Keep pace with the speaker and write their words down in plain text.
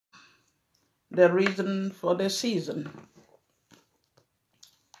the reason for the season.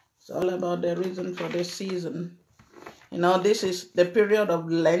 It's all about the reason for the season. You know, this is the period of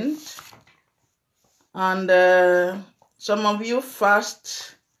Lent. And some of you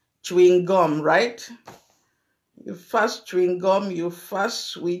fast chewing gum, right? You fast chewing gum, you fast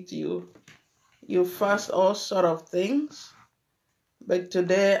sweet, you fast all sort of things. But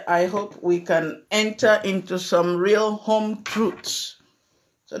today, I hope we can enter into some real home truths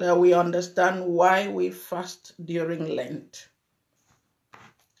so that we understand why we fast during Lent.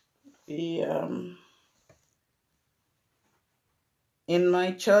 In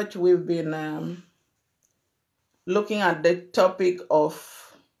my church, we've been looking at the topic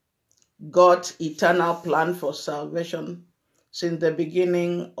of God's eternal plan for salvation since the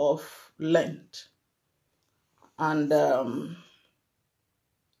beginning of Lent. And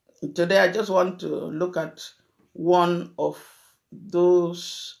today I just want to look at one of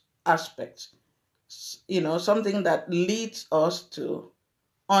those aspects. You know, something that leads us to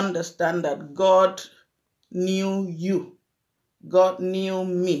understand that God knew you. God knew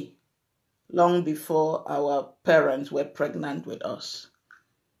me long before our parents were pregnant with us.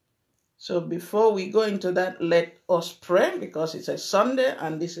 So before we go into that, let us pray, because it's a Sunday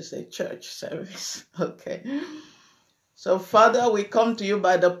and this is a church service. Okay. So Father, we come to you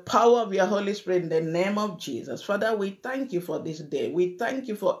by the power of your Holy Spirit in the name of Jesus. Father, we thank you for this day. We thank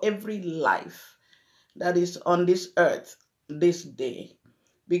you for every life that is on this earth this day,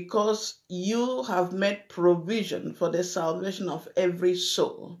 because you have made provision for the salvation of every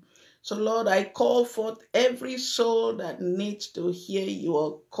soul. So, Lord, I call forth every soul that needs to hear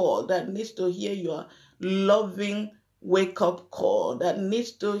your call, that needs to hear your loving wake-up call, that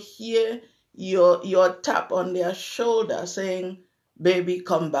needs to hear your tap on their shoulder saying, baby,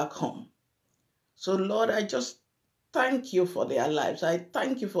 come back home. So, Lord, I just thank you for their lives. I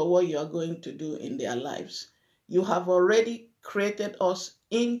thank you for what you are going to do in their lives. You have already created us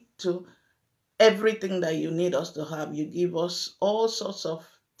into everything that you need us to have. You give us all sorts of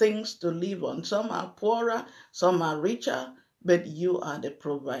things to live on. Some are poorer, some are richer, but you are the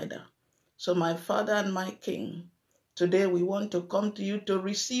provider. So my Father and my King, today we want to come to you to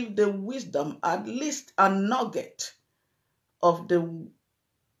receive the wisdom, at least a nugget of the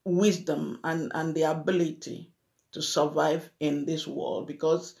wisdom and the ability to survive in this world,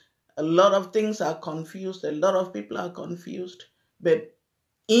 because a lot of things are confused, a lot of people are confused, but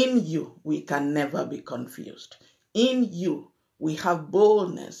in you, we can never be confused. In you, we have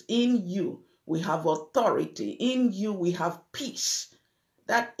boldness. In you, we have authority. In you, we have peace.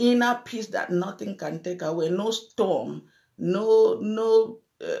 That inner peace that nothing can take away. No storm, no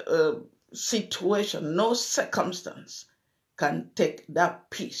situation, no circumstance can take that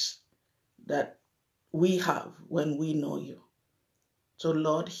peace that we have when we know you. So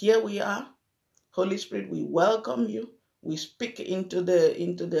Lord, here we are. Holy Spirit, we welcome you. We speak into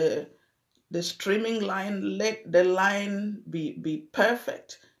the streaming line. Let the line be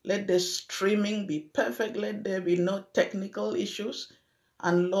perfect. Let the streaming be perfect. Let there be no technical issues.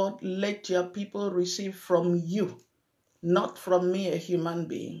 And Lord, let your people receive from you, not from me, a human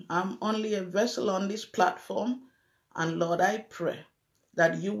being. I'm only a vessel on this platform. And Lord, I pray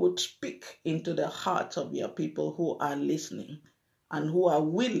that you would speak into the hearts of your people who are listening and who are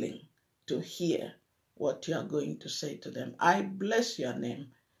willing to hear what you are going to say to them. I bless your name,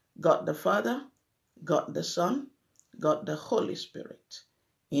 God the Father, God the Son, God the Holy Spirit.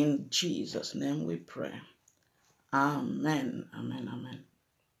 In Jesus' name we pray. Amen, amen, amen.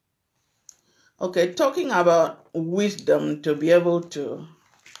 Okay, talking about wisdom to be able to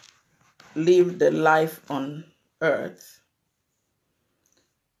live the life on earth.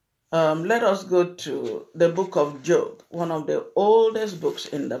 Let us go to the book of Job, one of the oldest books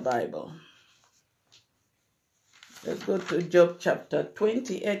in the Bible. Let's go to Job chapter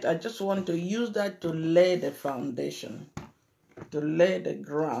 28. I just want to use that to lay the foundation, to lay the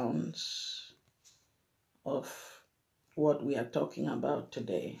grounds of what we are talking about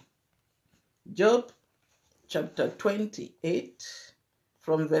today. Job chapter 28,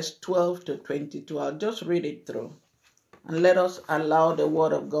 from verse 12 to 22. I'll just read it through. And let us allow the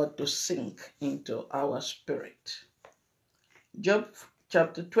word of God to sink into our spirit. Job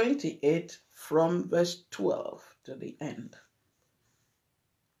chapter 28, from verse 12 to the end.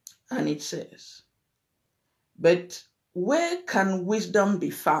 And it says, but where can wisdom be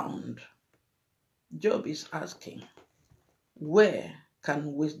found? Job is asking, where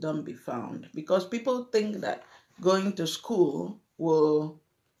can wisdom be found? Because people think that going to school will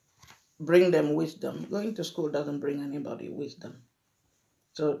bring them wisdom. Going to school doesn't bring anybody wisdom.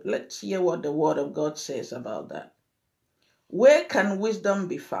 So let's hear what the word of God says about that. Where can wisdom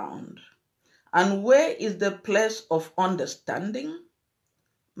be found? And where is the place of understanding?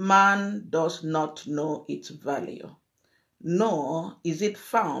 Man does not know its value, nor is it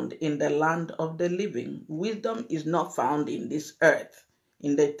found in the land of the living. Wisdom is not found in this earth,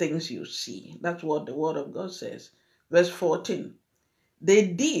 in the things you see. That's what the word of God says. Verse 14. The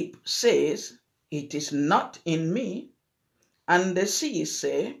deep says, it is not in me, and the seas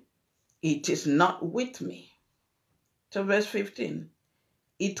say, it is not with me. So verse 15.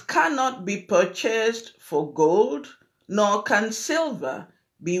 It cannot be purchased for gold, nor can silver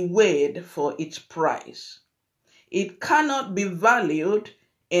be weighed for its price. It cannot be valued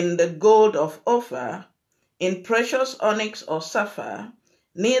in the gold of Ophir, in precious onyx or sapphire,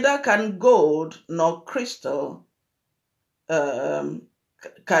 neither can gold nor crystal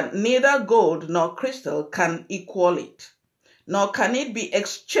neither gold nor crystal can equal it, nor can it be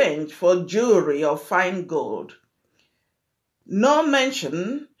exchanged for jewelry of fine gold. No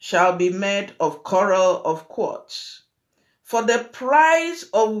mention shall be made of coral of quartz, for the price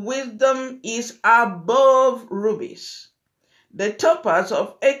of wisdom is above rubies. The topaz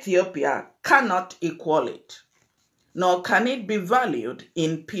of Ethiopia cannot equal it, nor can it be valued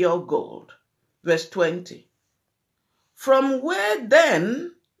in pure gold. Verse 20. From where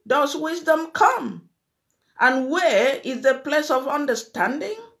then does wisdom come? And where is the place of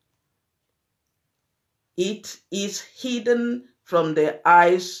understanding? It is hidden from the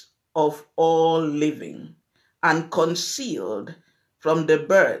eyes of all living and concealed from the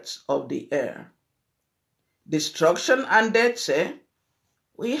birds of the air. Destruction and death say,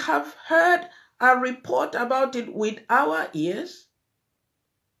 we have heard a report about it with our ears.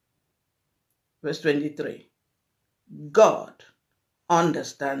 Verse 23. God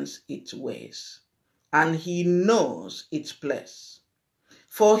understands its ways, and he knows its place.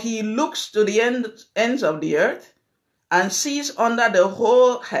 For he looks to the ends of the earth and sees under the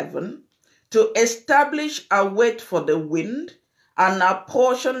whole heaven to establish a weight for the wind and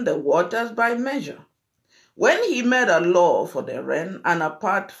apportion the waters by measure. When he made a law for the rain and a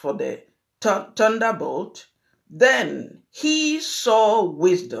path for the thunderbolt, then he saw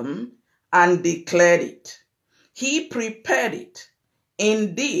wisdom and declared it. He prepared it.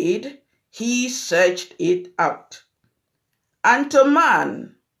 Indeed, he searched it out. And to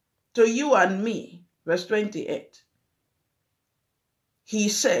man, to you and me, verse 28, he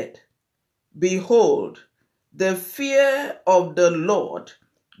said, behold, the fear of the Lord,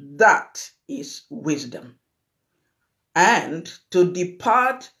 that is wisdom, and to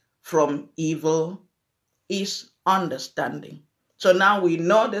depart from evil is understanding. So now we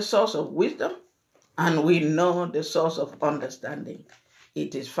know the source of wisdom, and we know the source of understanding.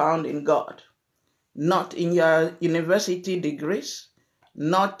 It is found in God, not in your university degrees,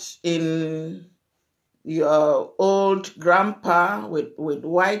 not in your old grandpa with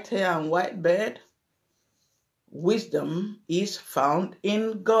white hair and white beard. Wisdom is found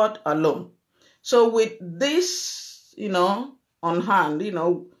in God alone. So with this, on hand,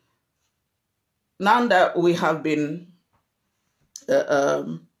 now that we have been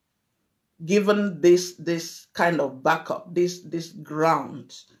given this kind of backup, this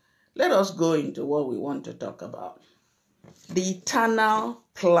ground, let us go into what we want to talk about. The eternal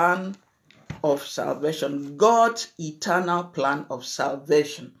plan of salvation, God's eternal plan of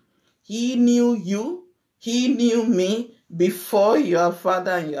salvation. He knew you, he knew me before your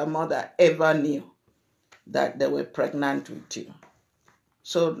father and your mother ever knew that they were pregnant with you.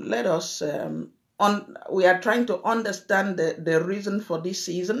 So let us, we are trying to understand the reason for this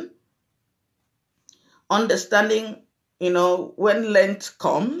season. Understanding, when Lent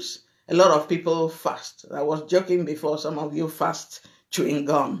comes, a lot of people fast. I was joking before, some of you fast chewing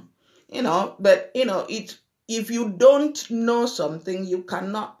gum, but if you don't know something, you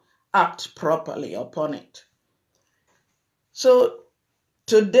cannot act properly upon it. So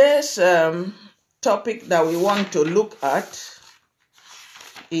today's topic that we want to look at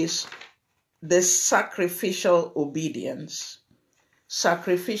is the sacrificial obedience.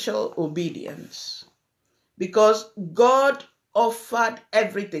 Sacrificial obedience. Because God offered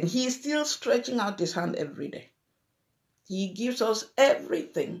everything. He is still stretching out his hand every day. He gives us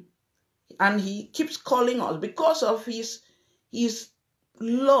everything. And he keeps calling us because of his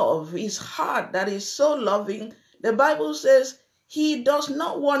love, his heart that is so loving. The Bible says he does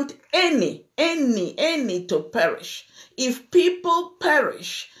not want any to perish. If people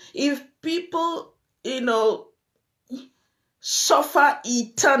perish, if people, suffer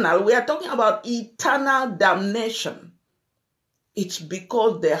eternal, we are talking about eternal damnation, it's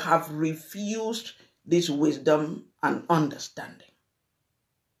because they have refused this wisdom and understanding.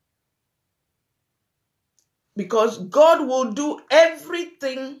 Because God will do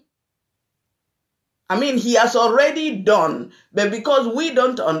everything I mean, he has already done, but because we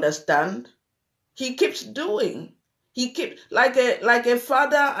don't understand, he keeps doing. He keeps, like a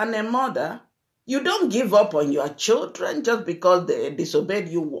father and a mother, you don't give up on your children just because they disobeyed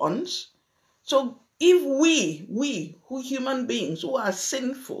you once. So if we who human beings who are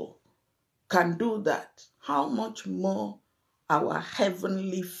sinful can do that, how much more our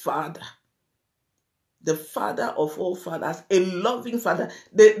Heavenly Father, the Father of all fathers, a loving Father.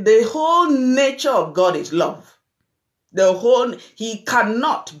 The whole nature of God is love. He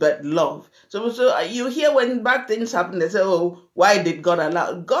cannot but love. So you hear when bad things happen, they say, oh, why did God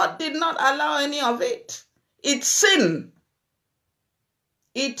allow? God did not allow any of it. It's sin.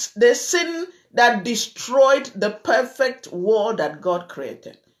 It's the sin that destroyed the perfect world that God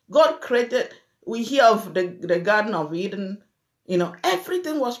created. God created, we hear of the Garden of Eden,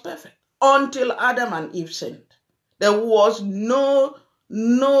 everything was perfect until Adam and Eve sinned. There was no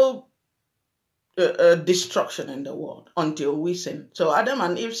destruction in the world until we sinned. So Adam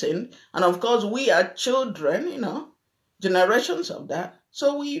and Eve sinned, and of course we are children, generations of that.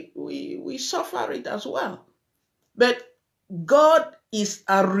 So we suffer it as well. But God is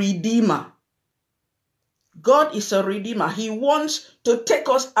a redeemer. God is a redeemer. He wants to take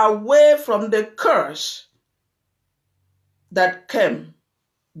us away from the curse that came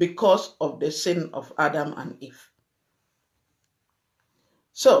because of the sin of Adam and Eve.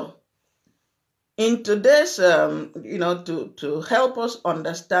 So, in today's, to help us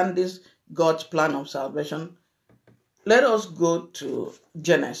understand this God's plan of salvation, let us go to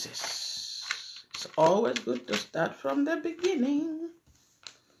Genesis. It's always good to start from the beginning.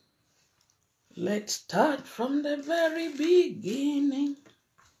 Let's start from the very beginning.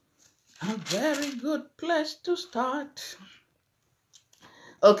 A very good place to start.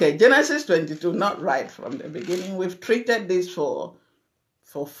 Okay, Genesis 22, not right from the beginning. We've treated this for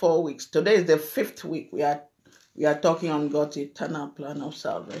 4 weeks. Today is the 5th week. We are talking on God's eternal plan of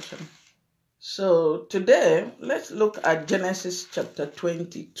salvation. So today, let's look at Genesis chapter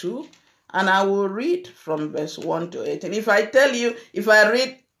 22, and I will read from verse 1 to 18. If I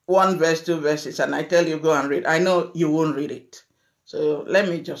read 1 verse, 2 verses, and I tell you go and read, I know you won't read it. So let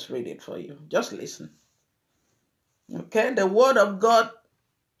me just read it for you. Just listen. Okay, the word of God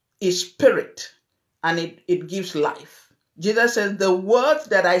is spirit, and it gives life. Jesus says, the words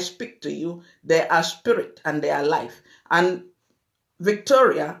that I speak to you, they are spirit and they are life. And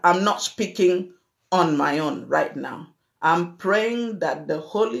Victoria, I'm not speaking on my own right now. I'm praying that the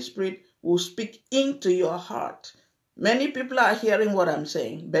Holy Spirit will speak into your heart. Many people are hearing what I'm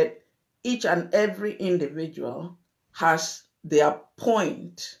saying, but each and every individual has their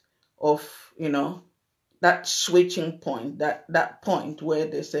point of, that switching point, that point where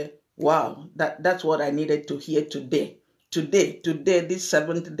they say, wow, that's what I needed to hear today. Today, this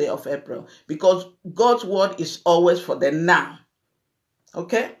 7th day of April, because God's word is always for the now.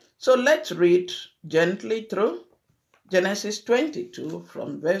 Okay, so let's read gently through Genesis 22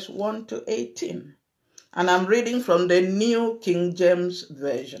 from verse 1 to 18. And I'm reading from the New King James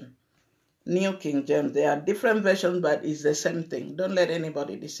Version. New King James, there are different versions, but it's the same thing. Don't let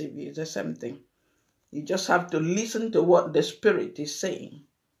anybody deceive you. It's the same thing. You just have to listen to what the Spirit is saying.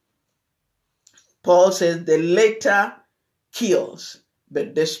 Paul says the letter kills,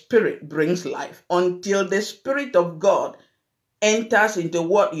 but the Spirit brings life. Until the Spirit of God enters into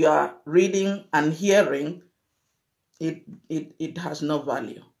what you are reading and hearing, it has no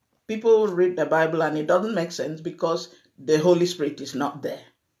value. People read the Bible and it doesn't make sense because the Holy Spirit is not there.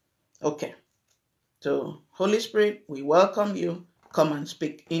 Okay. So, Holy Spirit, we welcome you. Come and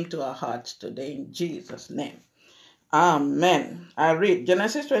speak into our hearts today in Jesus' name. Amen. I read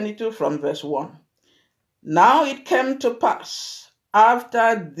Genesis 22 from verse 1. Now it came to pass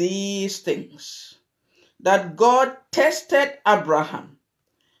after these things that God tested Abraham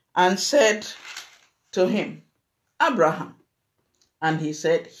and said to him, Abraham. And he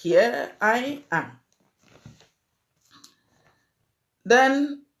said, here I am.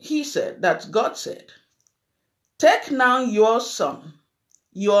 Then he said, that's God said, take now your son,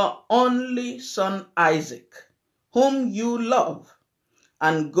 your only son Isaac, whom you love,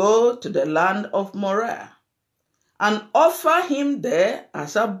 and go to the land of Moriah, and offer him there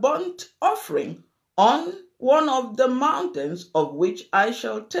as a burnt offering on one of the mountains of which I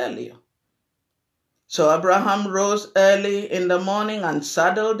shall tell you. So Abraham rose early in the morning and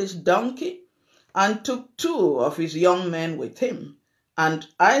saddled his donkey, and took 2 of his young men with him, and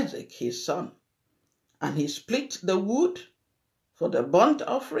Isaac his son. And he split the wood for the burnt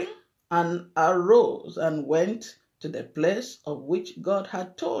offering, and arose and went to the place of which God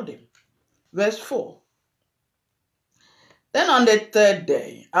had told him. Verse 4. Then on the third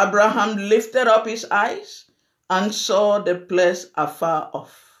day, Abraham lifted up his eyes and saw the place afar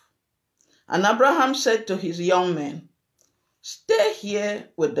off. And Abraham said to his young men, "Stay here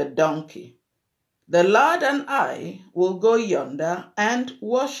with the donkey. The lad and I will go yonder and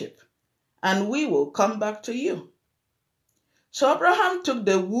worship, and we will come back to you." So Abraham took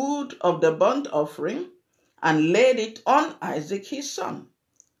the wood of the burnt offering and laid it on Isaac his son.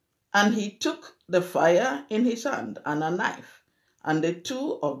 And he took the fire in his hand and a knife, and the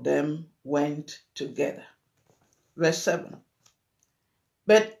two of them went together. Verse 7.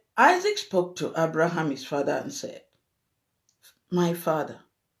 But Isaac spoke to Abraham his father and said, "My father."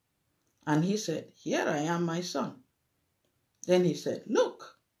 And he said, "Here I am, my son." Then he said,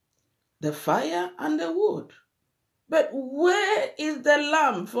 "Look, the fire and the wood, but where is the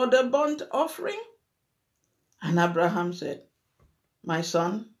lamb for the burnt offering?" And Abraham said, "My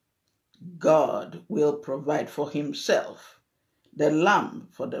son, God will provide for himself the lamb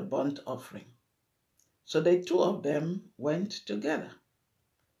for the burnt offering." So the two of them went together.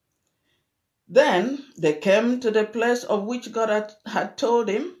 Then they came to the place of which God had told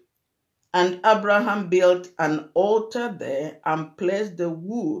him, and Abraham built an altar there and placed the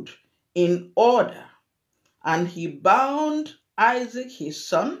wood in order. And he bound Isaac his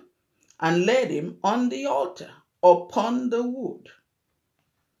son and laid him on the altar upon the wood.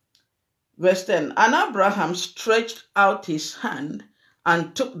 Verse 10. And Abraham stretched out his hand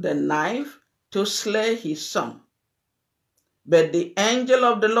and took the knife to slay his son. But the angel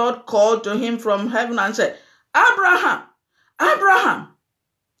of the Lord called to him from heaven and said, "Abraham, Abraham."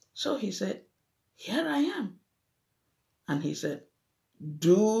 So he said, "Here I am." And he said,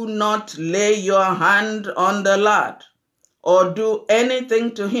 "Do not lay your hand on the lad or do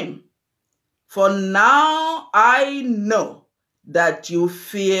anything to him. For now I know that you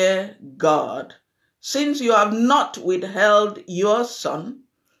fear God, since you have not withheld your son,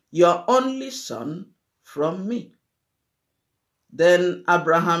 your only son, from me." Then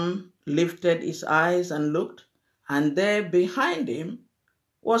Abraham lifted his eyes and looked, and there behind him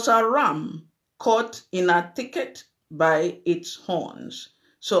was a ram caught in a thicket by its horns.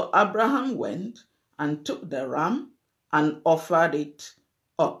 So Abraham went and took the ram and offered it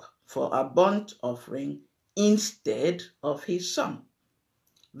up for a burnt offering instead of his son.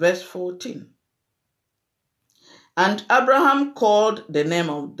 Verse 14. And Abraham called the name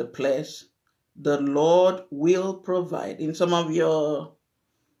of the place, "The Lord will provide." In some of your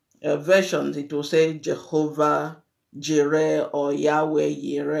versions, it will say Jehovah Jireh or Yahweh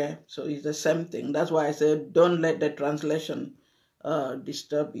Yireh. So it's the same thing. That's why I said don't let the translation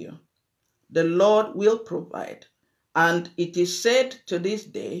disturb you. The Lord will provide. And it is said to this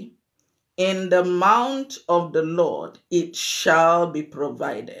day, "In the mount of the Lord it shall be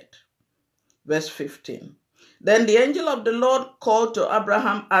provided." Verse 15. Then the angel of the Lord called to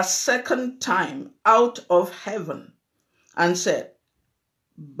Abraham a second time out of heaven and said,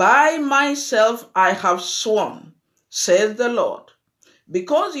 "By myself I have sworn, says the Lord,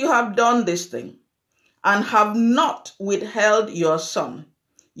 because you have done this thing and have not withheld your son,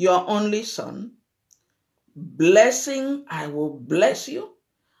 your only son, blessing I will bless you,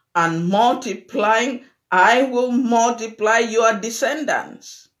 and multiplying I will multiply your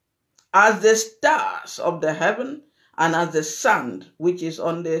descendants as the stars of the heaven and as the sand which is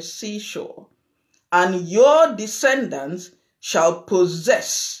on the seashore. And your descendants shall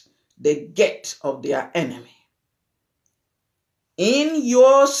possess the gate of their enemy. In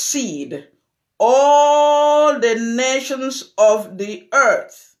your seed all the nations of the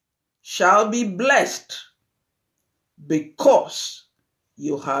earth shall be blessed, because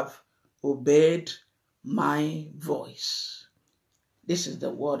you have obeyed my voice." This is the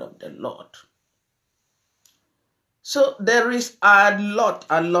word of the Lord. So there is a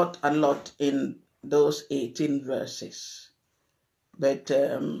lot in those 18 verses. But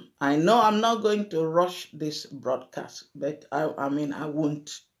I know I'm not going to rush this broadcast, but I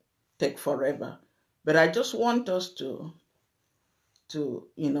won't take forever. But I just want us to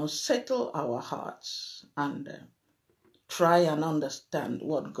settle our hearts and try and understand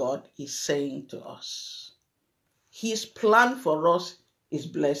what God is saying to us. His plan for us is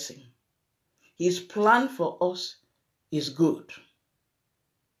blessing. His plan for us is good.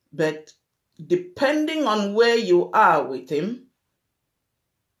 But depending on where you are with him,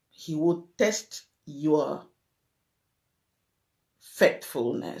 he will test your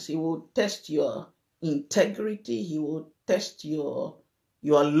faithfulness. He will test your integrity. He will test your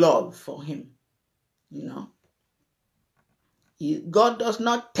love for him. God does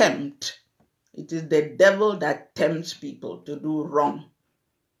not tempt. It is the devil that tempts people to do wrong.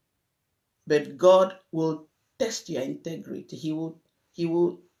 But God will test your integrity. He will,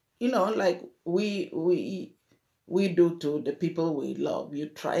 like we do to the people we love. You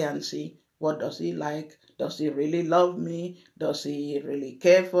try and see, what does he like? Does he really love me? Does he really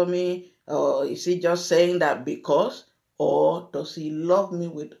care for me? Or is he just saying that because? Or does he love me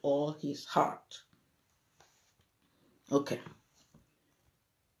with all his heart? Okay.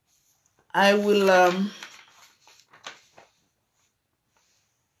 I will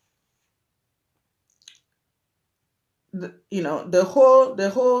the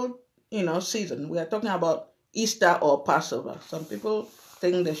whole season. We are talking about Easter or Passover. Some people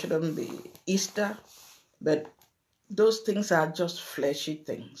think there shouldn't be Easter, but those things are just fleshy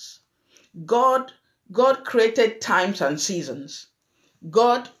things. God created times and seasons.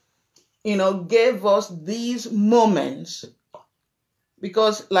 God, gave us these moments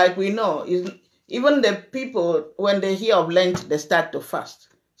because, like we know, even the people, when they hear of Lent, they start to fast.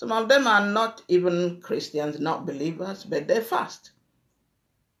 Some of them are not even Christians, not believers, but they fast.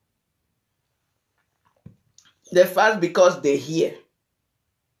 They fast because they hear.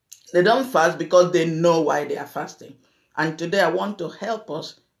 They don't fast because they know why they are fasting. And today I want to help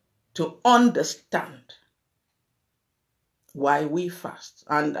us to understand why we fast.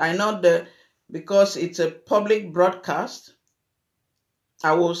 And I know because it's a public broadcast,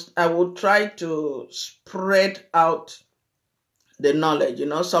 I will try to spread out the knowledge.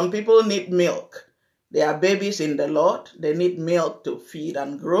 Some people need milk. They are babies in the Lord. They need milk to feed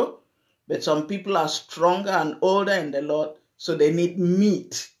and grow. But some people are stronger and older in the Lord, so they need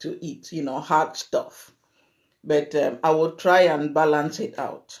meat to eat, hard stuff. But I will try and balance it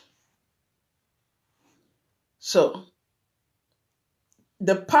out. So,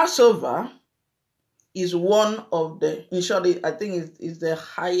 the Passover is one of the, in short, I think is the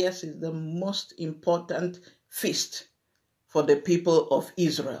highest, is the most important feast for the people of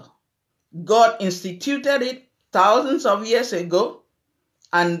Israel. God instituted it thousands of years ago,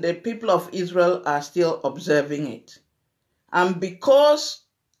 and the people of Israel are still observing it. And because,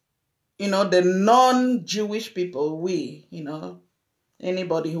 the non-Jewish people,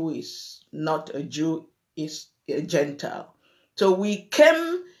 anybody who is not a Jew is a Gentile. So we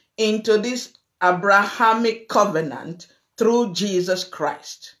came into this Abrahamic covenant through Jesus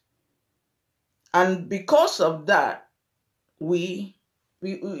Christ. And because of that, we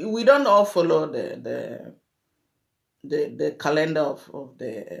don't all follow the calendar of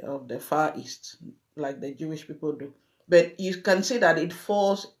the Far East like the Jewish people do. But you can see that it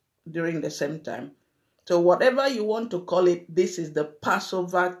falls during the same time. So whatever you want to call it, this is the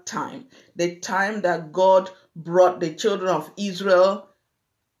Passover time, the time that God brought the children of Israel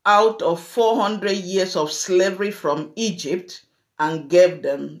out of 400 years of slavery from Egypt and gave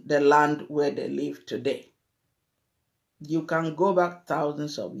them the land where they live today. You can go back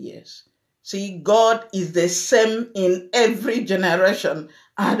thousands of years. See, God is the same in every generation.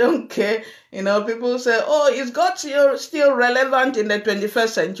 I don't care. People say, oh, is God still relevant in the 21st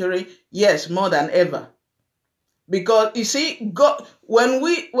century? Yes, more than ever. Because you see, God, when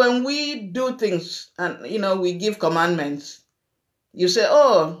we do things and we give commandments, you say,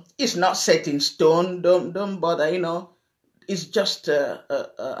 oh, it's not set in stone. Don't bother. It's just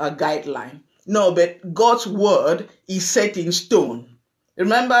a guideline. No, but God's word is set in stone.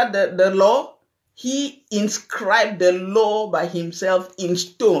 Remember the law? He inscribed the law by himself in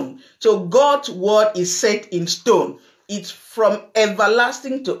stone. So God's word is set in stone. It's from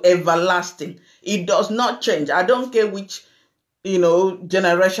everlasting to everlasting. It does not change. I don't care which,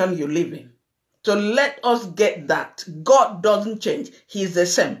 generation you live in. So let us get that. God doesn't change. He's the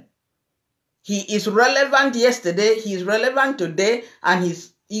same. He is relevant yesterday, he is relevant today, and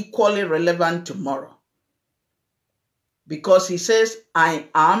he's equally relevant tomorrow. Because he says, I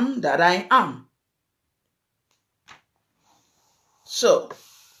am that I am. So,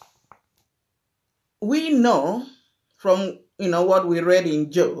 we know from, what we read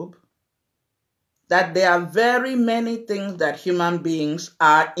in Job, that there are very many things that human beings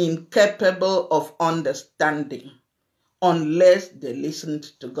are incapable of understanding unless they listened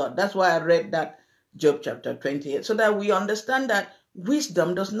to God. That's why I read that Job chapter 28, so that we understand that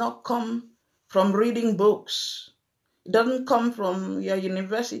wisdom does not come from reading books. It doesn't come from your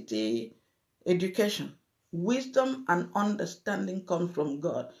university education. Wisdom and understanding come from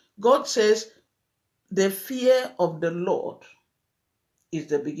God. God says the fear of the Lord is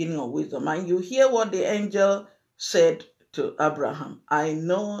the beginning of wisdom. And you hear what the angel said to Abraham. I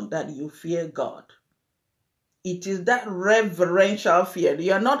know that you fear God. It is that reverential fear.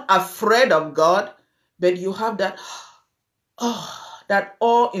 You are not afraid of God, but you have that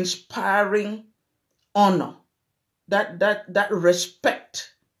awe-inspiring honor, that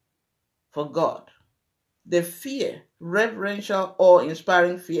respect for God. The fear, reverential or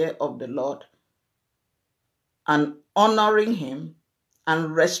inspiring fear of the Lord, and honoring him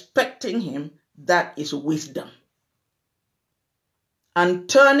and respecting him, that is wisdom. And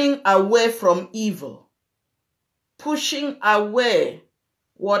turning away from evil, pushing away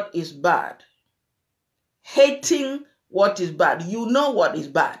what is bad, hating what is bad. You know what is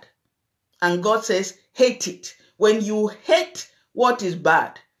bad. And God says, hate it. When you hate what is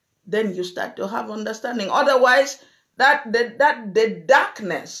bad, then you start to have understanding. Otherwise, the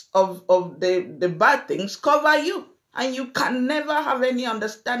darkness of the bad things cover you, and you can never have any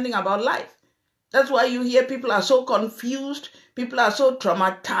understanding about life. That's why you hear people are so confused, people are so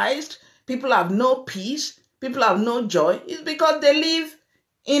traumatized, people have no peace, people have no joy. It's because they live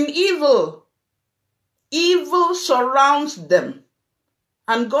in evil. Evil surrounds them.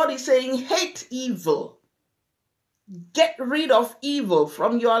 And God is saying, hate evil. Get rid of evil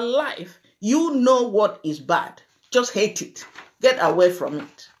from your life. You know what is bad. Just hate it. Get away from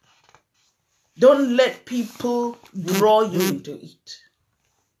it. Don't let people draw you into it.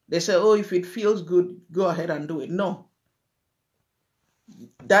 They say, oh, if it feels good, go ahead and do it. No.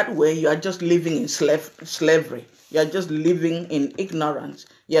 That way, you are just living in slavery. You are just living in ignorance.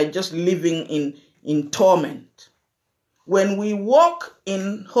 You are just living in torment. When we walk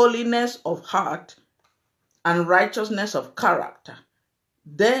in holiness of heart and righteousness of character,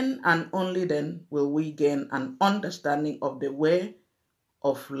 then and only then will we gain an understanding of the way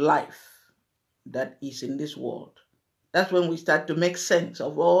of life that is in this world. That's when we start to make sense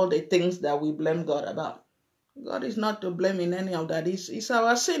of all the things that we blame God about. God is not to blame in any of that. It's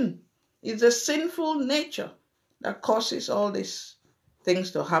our sin. It's a sinful nature that causes all these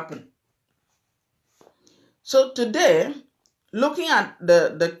things to happen. So today, looking at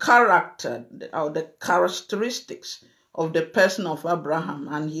the character or the characteristics of the person of Abraham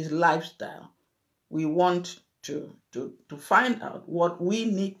and his lifestyle, we want to find out what we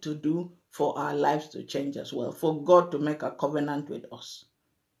need to do for our lives to change as well, for God to make a covenant with us.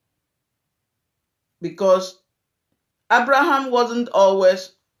 Because Abraham wasn't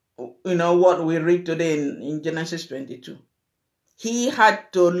always, what we read today in Genesis 22. He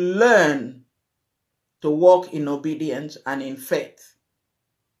had to learn to walk in obedience and in faith.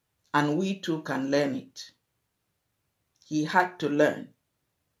 And we too can learn it. He had to learn.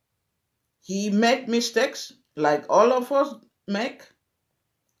 He made mistakes like all of us make.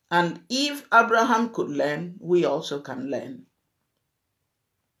 And if Abraham could learn, we also can learn.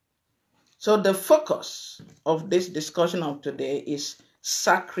 So the focus of this discussion of today is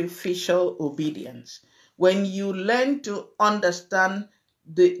sacrificial obedience. When you learn to understand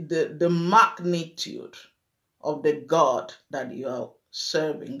the magnitude of the God that you are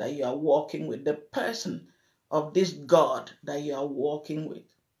serving, that you are walking with, the person of this God that you are walking with,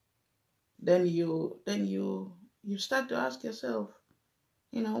 then you start to ask yourself,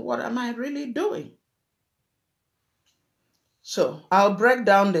 what am I really doing? So I'll break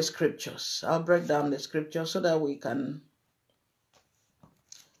down the scriptures. so that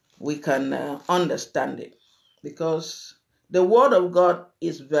we can understand it. Because the word of God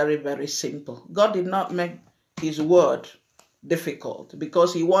is very, very simple. God did not make his word difficult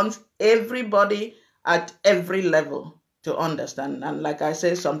because he wants everybody at every level to understand. And like I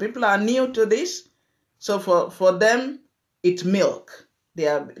said, some people are new to this. So for them, it's milk. They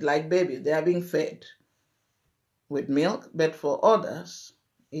are like babies. They are being fed with milk. But for others,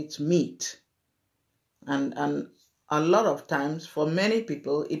 it's meat. And a lot of times, for many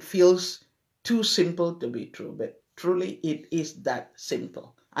people, it feels too simple to be true. But truly, it is that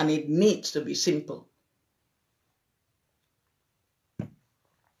simple. And it needs to be simple.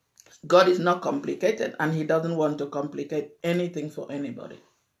 God is not complicated, and he doesn't want to complicate anything for anybody.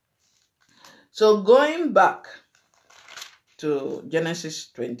 So going back to Genesis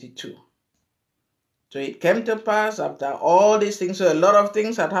 22. So it came to pass after all these things. So a lot of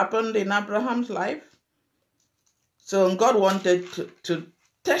things had happened in Abraham's life. So God wanted to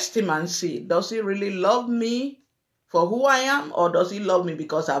test him and see, does he really love me for who I am, or does he love me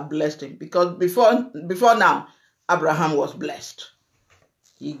because I've blessed him? Because before now, Abraham was blessed.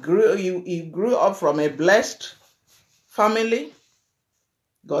 He grew up from a blessed family.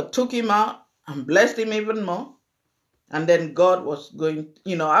 God took him out and blessed him even more. And then God was going,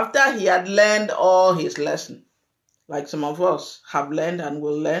 after he had learned all his lesson, like some of us have learned and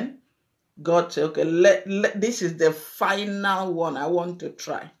will learn, God said, okay, this is the final one I want to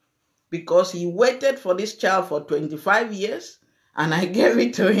try. Because he waited for this child for 25 years and I gave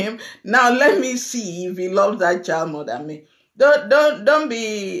it to him. Now let me see if he loves that child more than me. Don't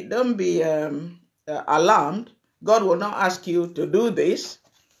be alarmed. God will not ask you to do this.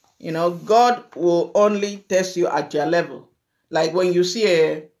 God will only test you at your level. Like when you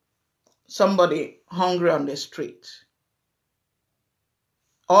see somebody hungry on the street,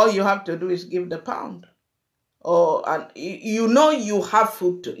 all you have to do is give the pound. And you have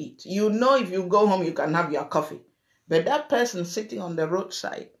food to eat. If you go home, you can have your coffee. But that person sitting on the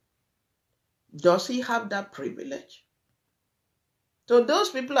roadside, does he have that privilege? So those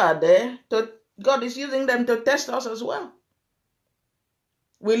people are there. God is using them to test us as well.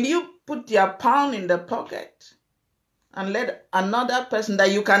 Will you put your pound in the pocket and let another person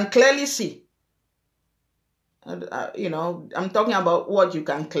that you can clearly see? I'm talking about what you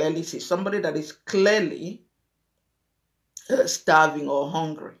can clearly see. Somebody that is clearly starving or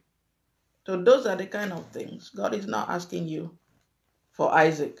hungry. So those are the kind of things. God is not asking you for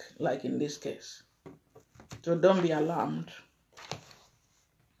Isaac, like in this case. So don't be alarmed.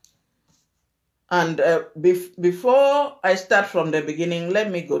 And before I start from the beginning, let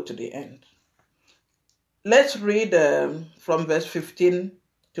me go to the end. Let's read from verse 15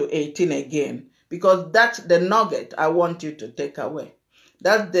 to 18 again, because that's the nugget I want you to take away.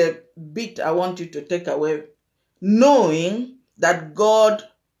 That's the bit I want you to take away, knowing that God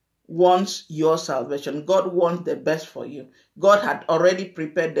wants your salvation. God wants the best for you. God had already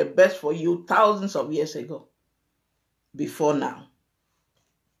prepared the best for you thousands of years ago, before now.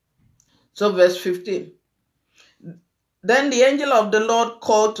 So verse 15. Then the angel of the Lord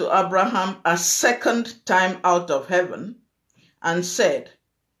called to Abraham a second time out of heaven and said,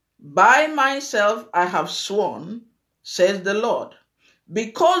 "By myself I have sworn, says the Lord,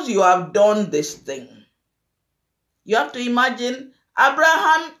 because you have done this thing." You have to imagine,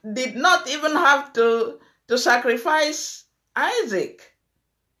 Abraham did not even have to sacrifice Isaac.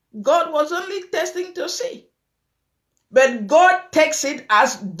 God was only testing to see. But God takes it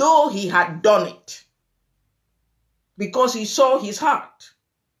as though he had done it, because he saw his heart.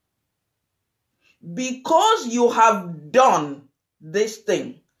 Because you have done this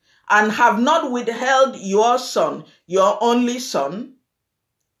thing and have not withheld your son, your only son,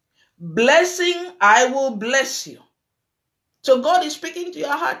 blessing, I will bless you. So God is speaking to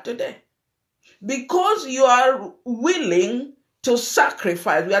your heart today. Because you are willing to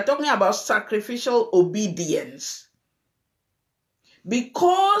sacrifice. We are talking about sacrificial obedience.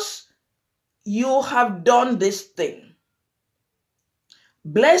 Because you have done this thing,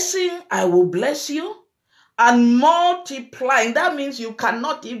 blessing, I will bless you, and multiplying. That means you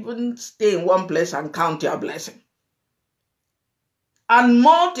cannot even stay in one place and count your blessing. And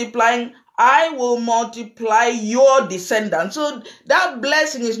multiplying, I will multiply your descendants. So that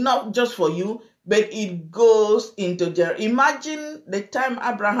blessing is not just for you, but it goes into imagine the time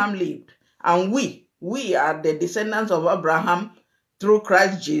Abraham lived, and we are the descendants of Abraham through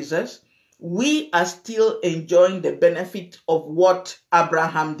Christ Jesus. We are still enjoying the benefit of what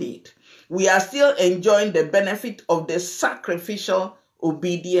Abraham did. We are still enjoying the benefit of the sacrificial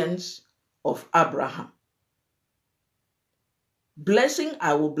obedience of Abraham. Blessing,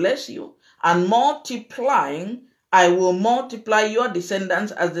 I will bless you, and multiplying, I will multiply your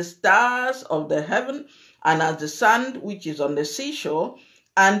descendants as the stars of the heaven and as the sand which is on the seashore,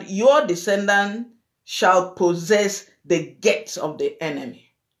 and your descendants shall possess the gates of the enemy.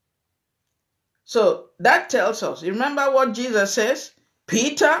 So that tells us, remember what Jesus says?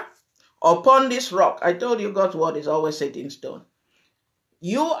 Peter, upon this rock, I told you God's word is always set in stone.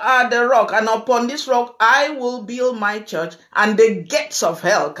 You are the rock, and upon this rock I will build my church, and the gates of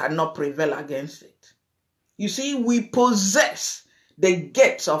hell cannot prevail against it. You see, we possess the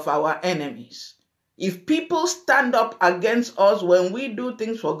gates of our enemies. If people stand up against us when we do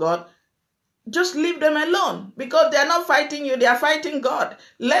things for God, just leave them alone, because they are not fighting you, they are fighting God.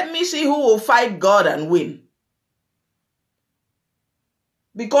 Let me see who will fight God and win.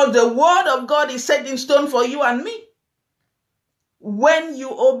 Because the word of God is set in stone for you and me when you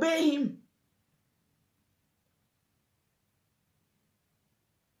obey him.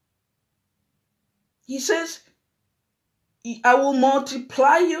 He says, I will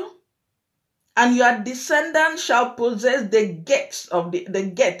multiply you, and your descendants shall possess the gates of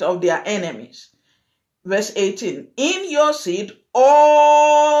the gate of their enemies. Verse 18, in your seed,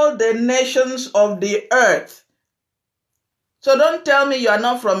 all the nations of the earth. So don't tell me you are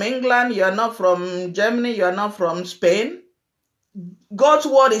not from England, you are not from Germany, you are not from Spain. God's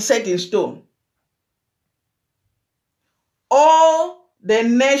word is set in stone. All the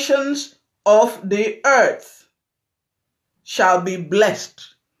nations of the earth shall be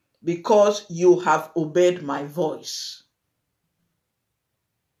blessed because you have obeyed my voice.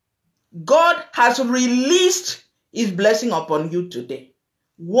 God has released his blessing upon you today.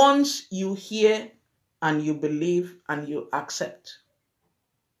 Once you hear and you believe and you accept.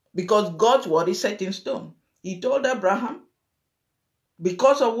 because God's word is set in stone. He told Abraham,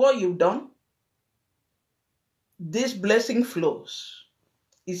 because of what you've done, this blessing flows.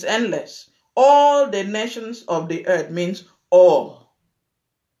 It's endless. All the nations of the earth means all.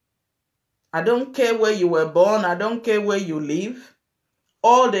 I don't care where you were born. I don't care where you live.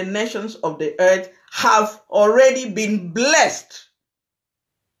 All the nations of the earth have already been blessed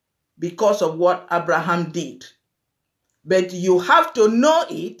because of what Abraham did. But you have to know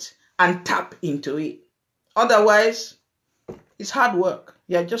it and tap into it. Otherwise, it's hard work.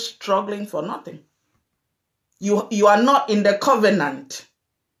 You're just struggling for nothing. You are not in the covenant.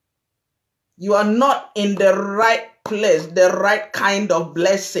 You are not in the right place, the right kind of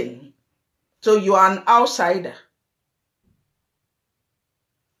blessing. So you are an outsider.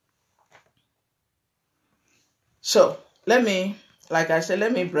 So let me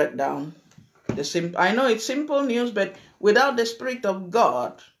break down the simple. I know it's simple news, but without the Spirit of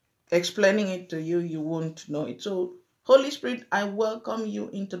God explaining it to you, you won't know it. So Holy Spirit, I welcome you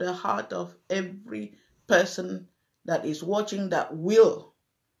into the heart of every person that is watching, that will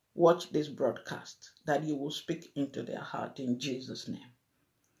watch this broadcast, that you will speak into their heart in Jesus' name.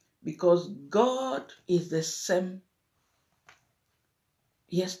 Because God is the same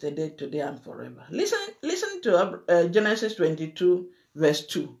yesterday, today, and forever. Listen to Genesis 22, verse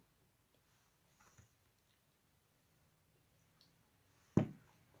 2.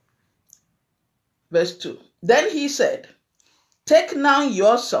 Verse 2. Then he said, take now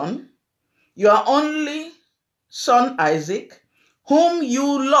your son, your only son Isaac, whom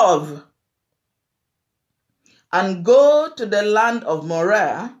you love, and go to the land of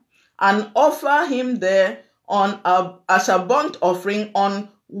Moriah and offer him there as a burnt offering on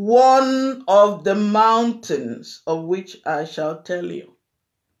one of the mountains of which I shall tell you.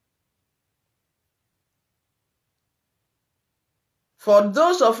 For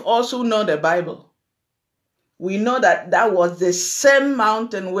those of us who know the Bible, we know that that was the same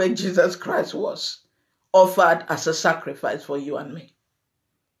mountain where Jesus Christ was offered as a sacrifice for you and me.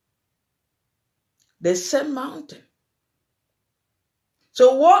 The same mountain.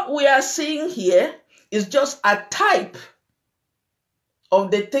 So what we are seeing here is just a type of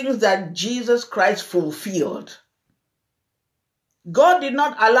the things that Jesus Christ fulfilled. God did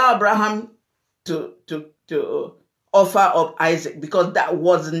not allow Abraham to offer up Isaac because that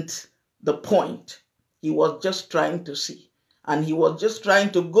wasn't the point. He was just trying to see. And he was just trying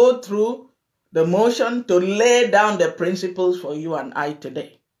to go through the motion to lay down the principles for you and I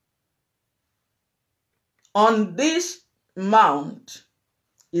today. On this mount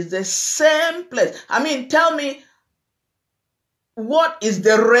is the same place. I mean, tell me, what is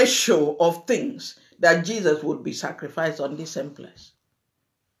the ratio of things that Jesus would be sacrificed on this same place?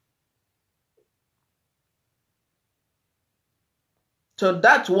 So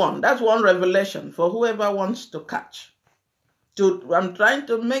that's one revelation for whoever wants to catch. I'm trying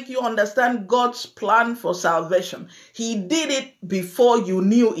to make you understand God's plan for salvation. He did it before you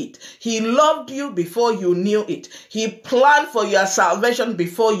knew it. He loved you before you knew it. He planned for your salvation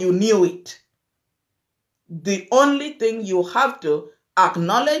before you knew it. The only thing you have to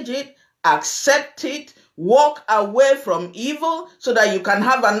acknowledge it, accept it, walk away from evil so that you can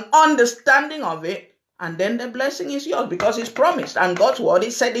have an understanding of it, and then the blessing is yours because it's promised and God's word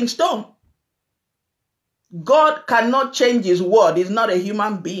is set in stone. God cannot change his word. He's not a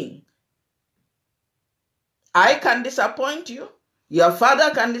human being. I can disappoint you. Your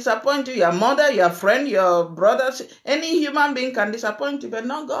father can disappoint you. Your mother, your friend, your brothers. Any human being can disappoint you, but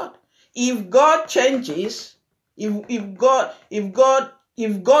not God. If God changes, if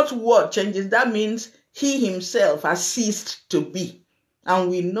God's word changes, that means he himself has ceased to be. And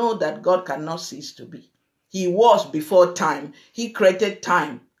we know that God cannot cease to be. He was before time. He created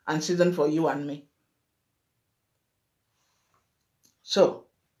time and season for you and me. So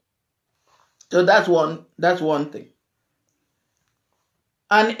that's one thing.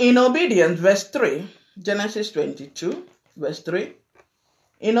 And in obedience, verse 3, Genesis 22, verse 3.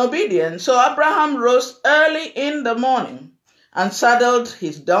 In obedience, so Abraham rose early in the morning and saddled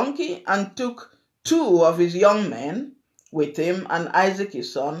his donkey and took 2 of his young men with him and Isaac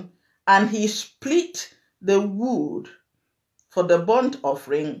his son, and he split the wood for the burnt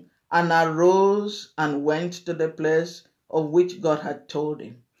offering and arose and went to the place of which God had told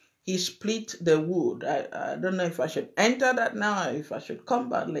him. He split the wood. I don't know if I should enter that now or if I should come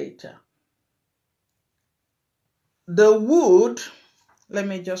back later. The wood, let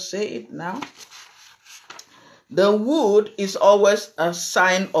me just say it now. The wood is always a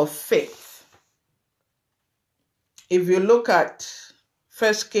sign of faith. If you look at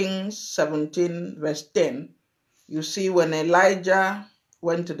 1 Kings 17 verse 10, you see when Elijah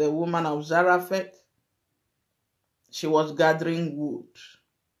went to the woman of Zarephath. She was gathering wood.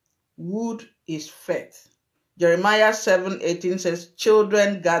 Wood is faith. Jeremiah 7:18 says,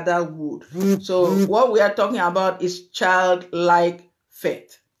 children gather wood. So what we are talking about is childlike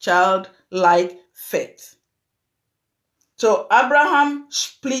faith. Childlike faith. So Abraham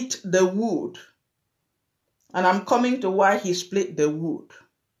split the wood. And I'm coming to why he split the wood.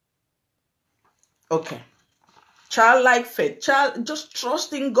 Okay. Childlike faith. Just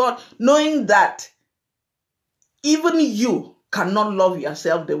trusting God, knowing that even you cannot love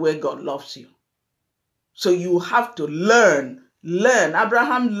yourself the way God loves you. So you have to learn.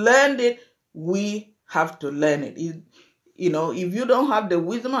 Abraham learned it. We have to learn it. If you don't have the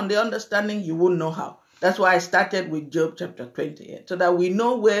wisdom and the understanding, you won't know how. That's why I started with Job chapter 28, so that we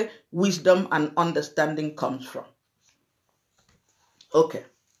know where wisdom and understanding comes from. Okay.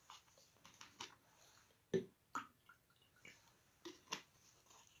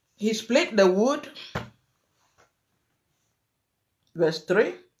 He split the wood. Verse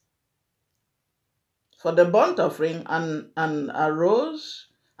 3. For the burnt offering, and arose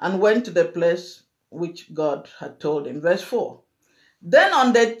and went to the place which God had told him. Verse 4. Then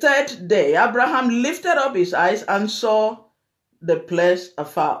on the third day, Abraham lifted up his eyes and saw the place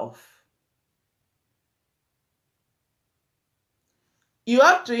afar off. You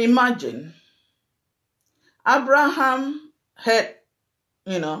have to imagine, Abraham had,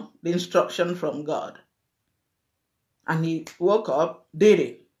 the instruction from God. And he woke up, did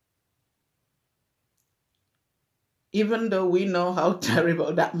it. Even though we know how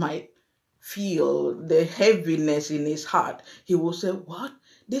terrible that might feel, the heaviness in his heart, he will say, what?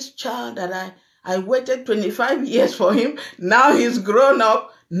 This child that I waited 25 years for him, now he's grown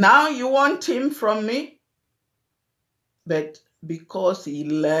up, now you want him from me? But because he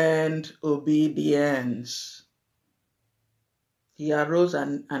learned obedience, he arose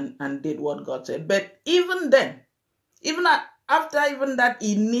and did what God said. But even then, after that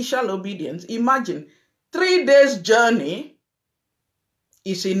initial obedience, imagine 3 days journey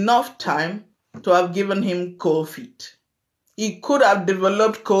is enough time to have given him cold feet. He could have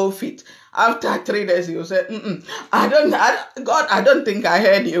developed cold feet. After 3 days, he will say, God, I don't think I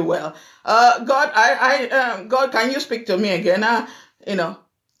heard you well. God, can you speak to me again?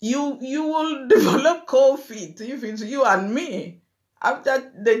 You will develop cold feet if it's you and me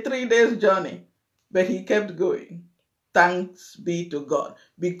after the 3 days journey. But he kept going. Thanks be to God.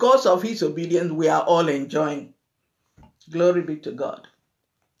 Because of his obedience, we are all enjoying. Glory be to God.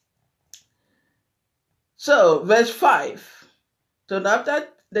 So, verse 5. So after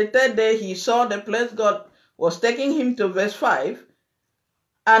the third day, he saw the place God was taking him to. Verse 5.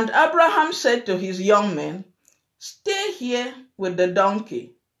 And Abraham said to his young men, stay here with the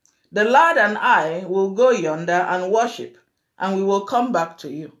donkey. The lad and I will go yonder and worship, and we will come back to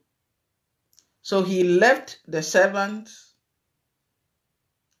you. So he left the servants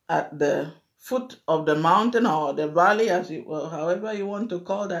at the foot of the mountain or the valley, however you want to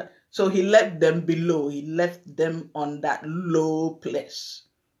call that. So he left them below. He left them on that low place.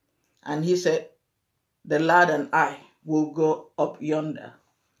 And he said, the lad and I will go up yonder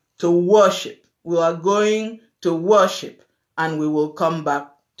to worship. We are going to worship, and we will come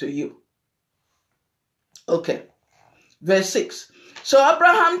back to you. Okay. Verse 6. So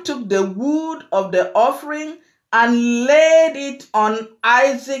Abraham took the wood of the offering and laid it on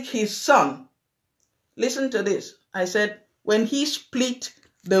Isaac his son. Listen to this. I said, when he split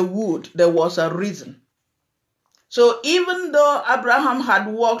the wood, there was a reason. So even though Abraham had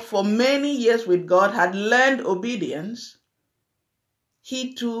walked for many years with God, had learned obedience,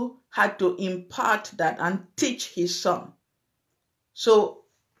 he too had to impart that and teach his son. So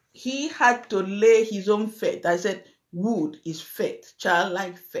he had to lay his own faith. I said, wood is faith,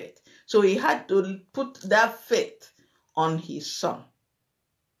 childlike faith. So he had to put that faith on his son.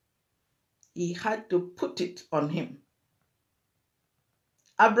 He had to put it on him.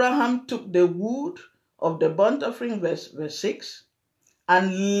 Abraham took the wood of the burnt offering, verse 6,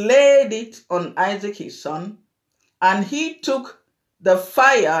 and laid it on Isaac his son. And he took the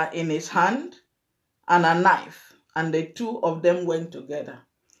fire in his hand and a knife, and the two of them went together.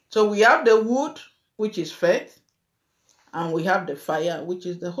 So we have the wood, which is faith, and we have the fire, which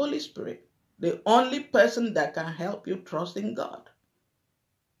is the Holy Spirit, the only person that can help you trust in God.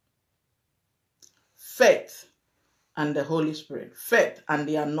 Faith and the Holy Spirit. Faith and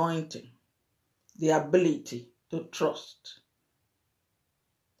the anointing. The ability to trust.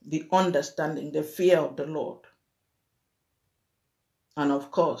 The understanding, the fear of the Lord. And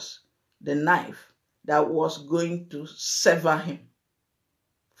of course, the knife that was going to sever him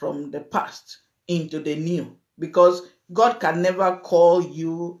from the past into the new, because God can never call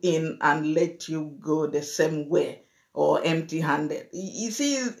you in and let you go the same way or empty-handed. You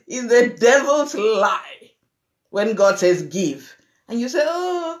see, it's the devil's lie when God says give. And you say,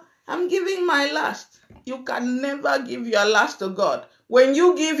 oh, I'm giving my last. You can never give your last to God. When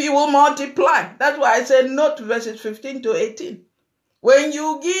you give, He will multiply. That's why I said note verses 15 to 18. When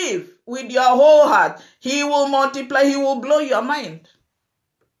you give with your whole heart, He will multiply. He will blow your mind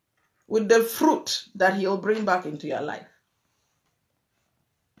with the fruit that He'll bring back into your life.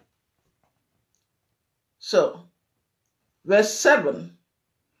 So, verse 7.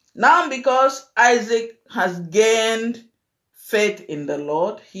 Now because Isaac has gained faith in the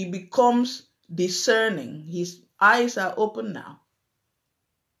Lord, he becomes discerning. His eyes are open now.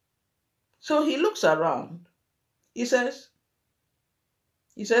 So he looks around. He says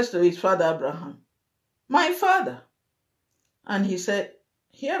to his father Abraham, my father. And he said,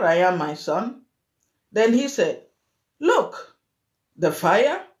 here I am, my son. Then he said, look, the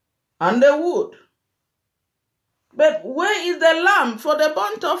fire and the wood. But where is the lamb for the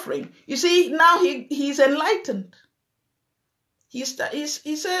burnt offering? You see, now he's enlightened. He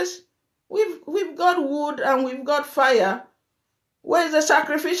says, we've got wood and we've got fire. Where is the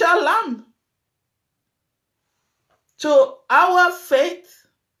sacrificial lamb? So our faith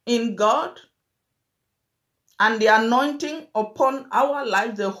in God and the anointing upon our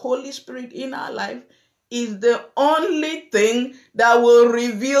life, the Holy Spirit in our life, is the only thing that will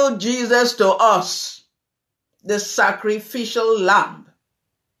reveal Jesus to us, the sacrificial lamb.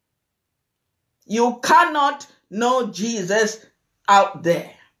 You cannot know Jesus out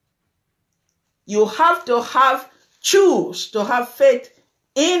there. You have to choose to have faith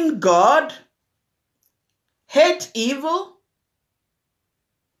in God, hate evil,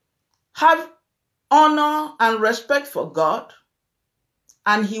 have honor and respect for God,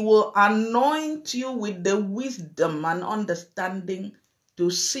 and He will anoint you with the wisdom and understanding to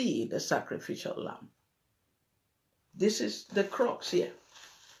see the sacrificial lamb. This is the crux here.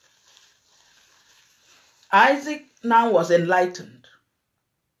 Isaac now was enlightened.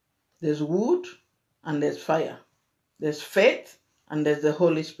 There's wood and there's fire. There's faith and there's the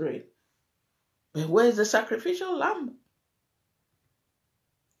Holy Spirit. But where's the sacrificial lamb?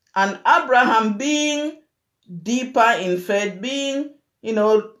 And Abraham, being deeper in faith, being,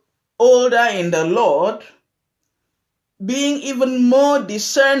 older in the Lord, being even more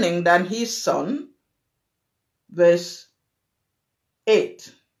discerning than his son, verse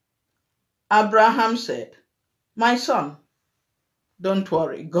 8, Abraham said, my son, don't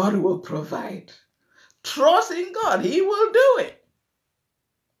worry, God will provide. Trust in God, He will do it.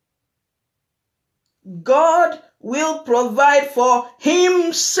 God will provide for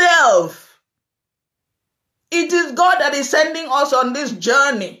Himself. It is God that is sending us on this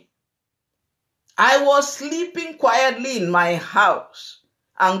journey. I was sleeping quietly in my house,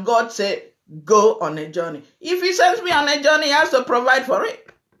 and God said, go on a journey. If He sends me on a journey, He has to provide for it.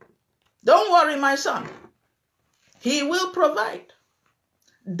 Don't worry, my son. He will provide.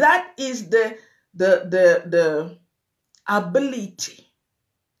 That is the ability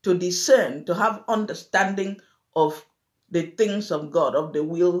to discern, to have understanding of the things of God, of the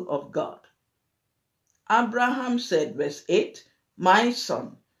will of God. Abraham said, verse 8, my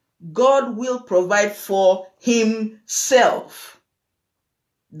son, God will provide for Himself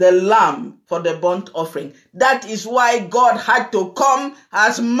the lamb for the burnt offering. That is why God had to come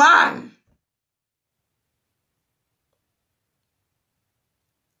as man.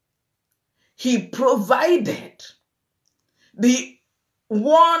 He provided the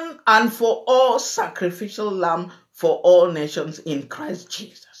one and for all sacrificial lamb for all nations in Christ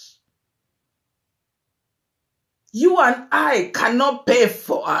Jesus. You and I cannot pay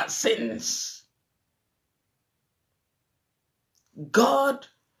for our sins. God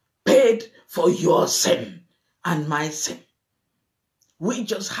paid for your sin and my sin. We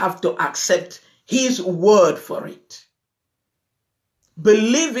just have to accept His word for it.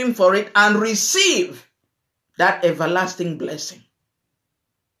 Believe Him for it and receive that everlasting blessing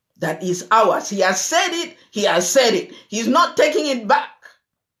that is ours. He has said it. He has said it. He's not taking it back.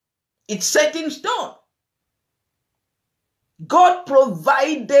 It's set in stone. God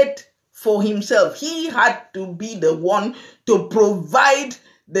provided for Himself. He had to be the one to provide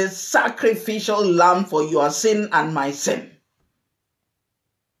the sacrificial lamb for your sin and my sin.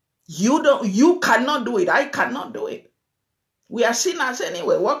 You cannot do it. I cannot do it. We are sinners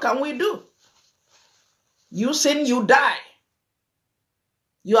anyway. What can we do? You sin, you die.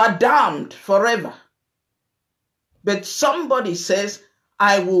 You are damned forever. But somebody says,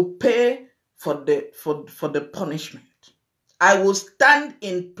 I will pay for the punishment. I will stand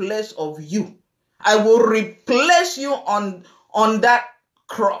in place of you I will replace you on that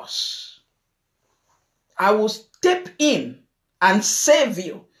cross. I will step in and save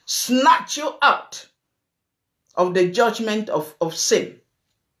you, snatch you out of the judgment of sin.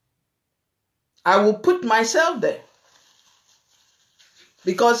 I will put myself there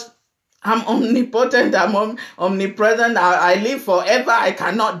because I'm omnipotent, I'm omnipresent, I live forever, I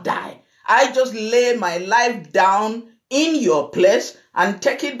cannot die. I just lay my life down in your place and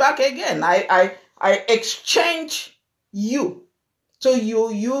take it back again. I exchange you. So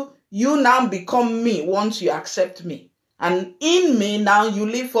you now become me once you accept me. And in me now you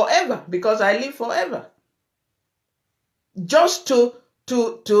live forever because I live forever. Just to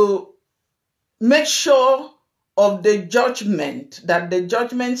make sure of the judgment, that the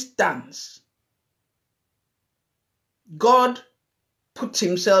judgment stands. God put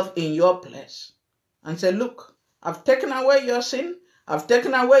himself in your place and said, look, I've taken away your sin. I've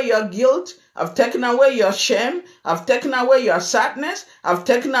taken away your guilt. I've taken away your shame. I've taken away your sadness. I've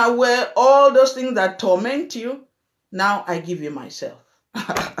taken away all those things that torment you. Now I give you myself.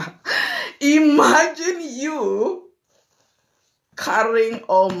 Imagine you carrying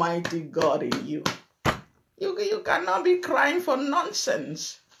Almighty God in you. You cannot be crying for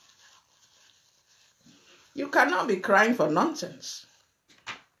nonsense. You cannot be crying for nonsense.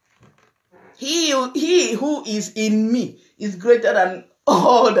 He who is in me is greater than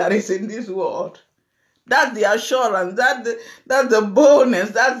all that is in this world. That's the assurance. That's the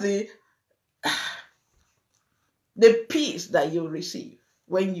boldness. That's the peace that you receive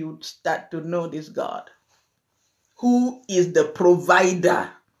when you start to know this God, who is the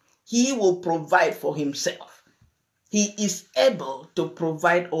provider. He will provide for himself. He is able to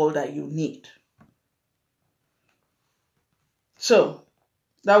provide all that you need. So,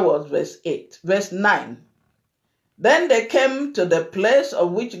 that was verse 8. Verse 9. Then they came to the place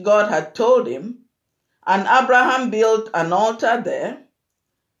of which God had told him, and Abraham built an altar there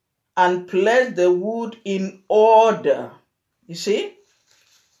and placed the wood in order. You see?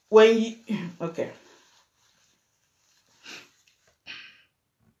 Okay.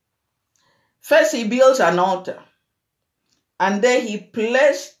 First he built an altar, and then he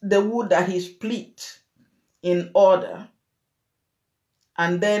placed the wood that he split in order,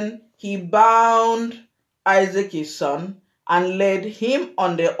 and then he bound Isaac his son and laid him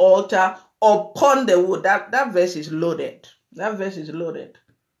on the altar upon the wood. That verse is loaded. That verse is loaded.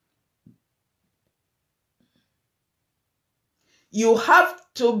 You have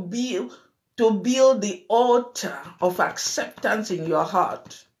to build the altar of acceptance in your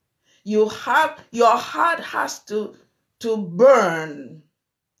heart. Your heart has to burn.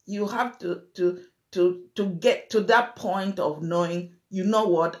 You have to get to that point of knowing, you know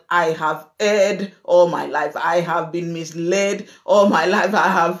what, I have erred all my life. I have been misled all my life.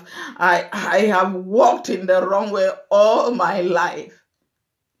 I have walked in the wrong way all my life.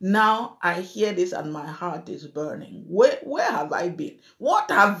 Now I hear this and my heart is burning. Where have I been?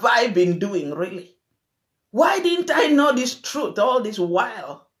 What have I been doing really? Why didn't I know this truth all this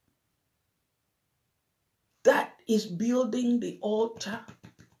while? That is building the altar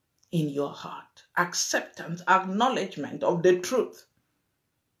in your heart. Acceptance, acknowledgement of the truth.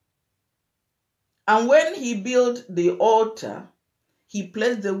 And when he built the altar, he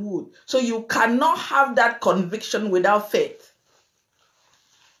placed the wood. So you cannot have that conviction without faith.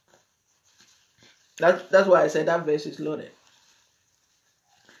 That's why I said that verse is loaded.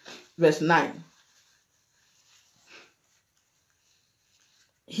 Verse 9.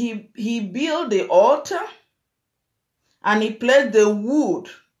 He built the altar and he placed the wood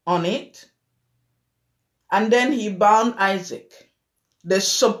on it. And then he bound Isaac, the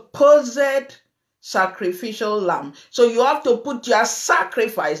supposed sacrificial lamb. So you have to put your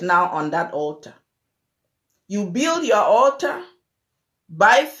sacrifice now on that altar. You build your altar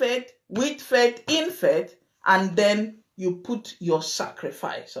by faith, with faith, in faith, and then you put your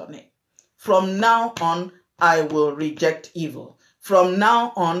sacrifice on it. From now on, I will reject evil. From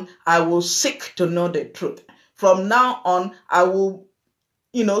now on, I will seek to know the truth. From now on, I will,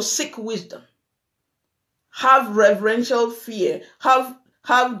 seek wisdom. Have reverential fear. Have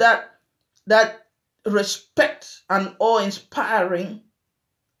that respect and awe-inspiring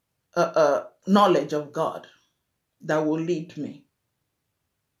knowledge of God that will lead me.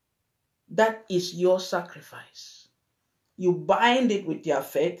 That is your sacrifice. You bind it with your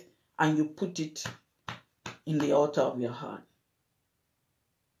faith and you put it in the altar of your heart.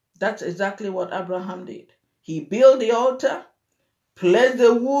 That's exactly what Abraham did. He built the altar, placed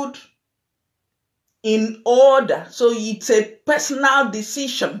the wood in order. So it's a personal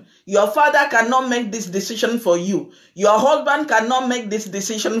decision. Your father cannot make this decision for you. Your husband cannot make this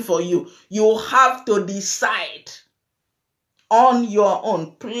decision for you. You have to decide on your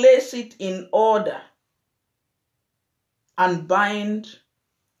own. Place it in order and bind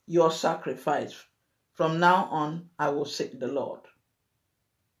your sacrifice. From now on, I will seek the Lord.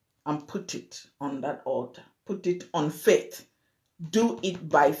 And put it on that altar. Put it on faith. Do it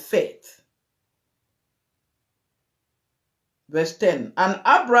by faith. Verse 10. And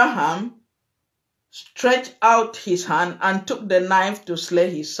Abraham stretched out his hand and took the knife to slay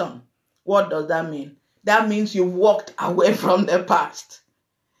his son. What does that mean? That means you walked away from the past.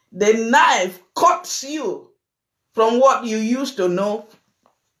 The knife cuts you from what you used to know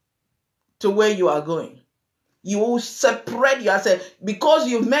to where you are going. You separate yourself. Because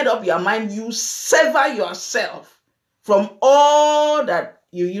you've made up your mind, you sever yourself from all that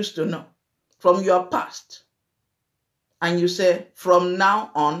you used to know, from your past. And you say, from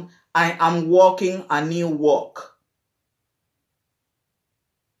now on, I am walking a new walk.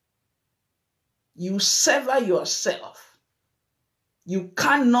 You sever yourself. You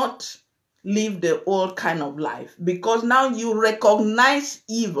cannot live the old kind of life because now you recognize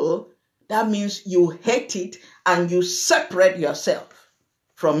evil. That means you hate it and you separate yourself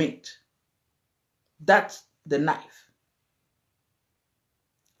from it. That's the knife.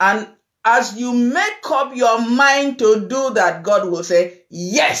 And as you make up your mind to do that, God will say,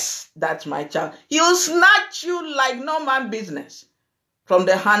 yes, that's my child. He'll snatch you like no man business from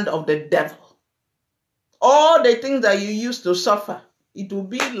the hand of the devil. All the things that you used to suffer, it will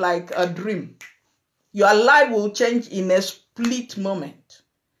be like a dream. Your life will change in a split moment.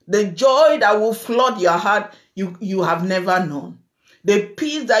 The joy that will flood your heart, you have never known. The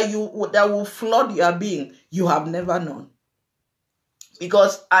peace that will flood your being, you have never known.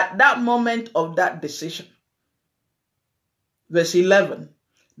 Because at that moment of that decision, verse 11,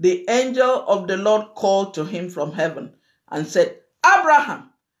 the angel of the Lord called to him from heaven and said,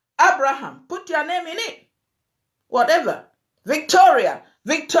 Abraham, Abraham, put your name in it. Whatever. Victoria,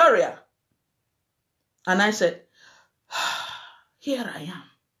 Victoria. And I said, here I am.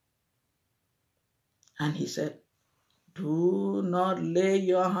 And he said, do not lay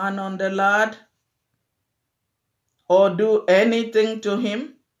your hand on the lad or do anything to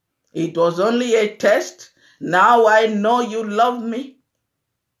him. It was only a test. Now I know you love me.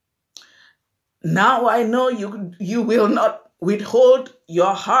 Now I know you will not withhold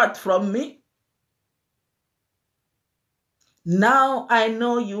your heart from me. Now I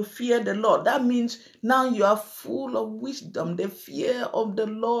know you fear the Lord. That means now you are full of wisdom. The fear of the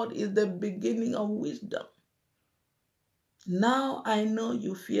Lord is the beginning of wisdom. Now I know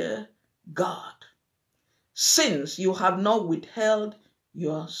you fear God, since you have not withheld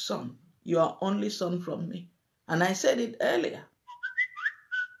your son, your only son from me. And I said it earlier.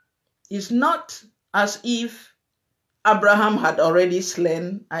 It's not as if Abraham had already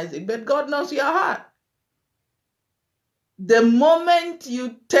slain Isaac, but God knows your heart. The moment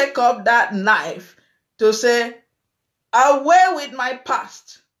you take up that knife to say, away with my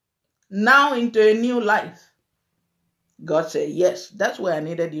past, now into a new life, God said, yes, that's where I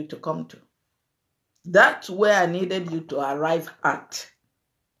needed you to come to. That's where I needed you to arrive at.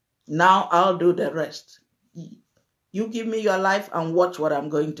 Now I'll do the rest. You give me your life and watch what I'm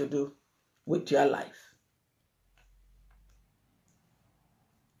going to do with your life.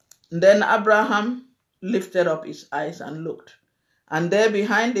 And then Abraham lifted up his eyes and looked. And there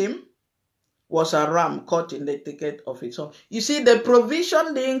behind him was a ram caught in the thicket of its own. You see, the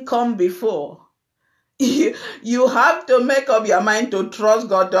provision didn't come before. You have to make up your mind to trust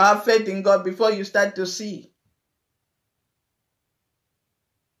God, to have faith in God before you start to see.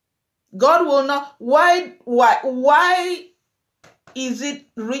 God will not. Why is it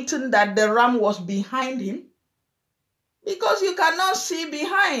written that the ram was behind him? Because you cannot see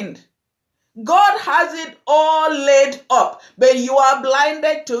behind. God has it all laid up, but you are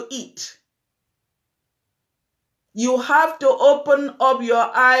blinded to it. You have to open up your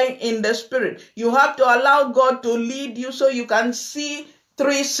eye in the spirit. You have to allow God to lead you so you can see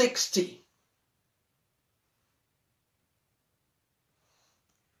 360.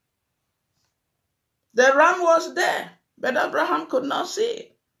 The ram was there, but Abraham could not see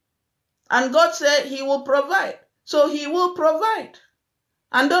it. And God said he will provide. So he will provide.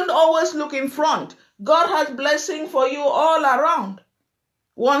 And don't always look in front. God has blessing for you all around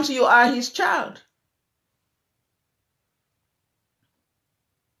once you are his child.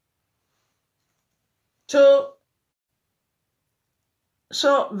 So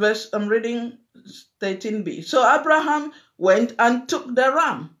I'm reading 13b. So Abraham went and took the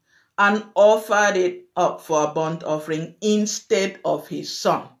ram and offered it up for a burnt offering instead of his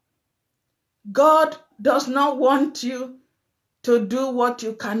son. God does not want you to do what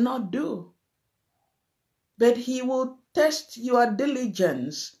you cannot do, but he will test your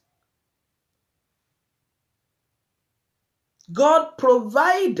diligence. God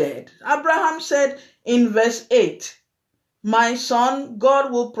provided. Abraham said in verse 8, my son,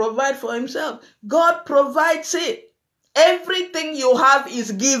 God will provide for himself. God provides it. Everything you have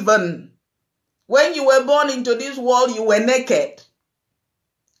is given. When you were born into this world, you were naked.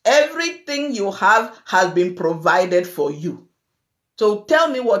 Everything you have has been provided for you. So tell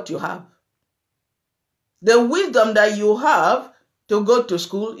me what you have. The wisdom that you have to go to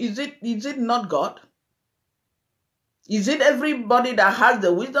school, is it not God? Is it everybody that has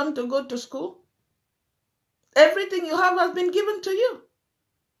the wisdom to go to school? Everything you have has been given to you.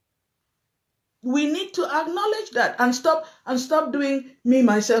 We need to acknowledge that and stop doing me,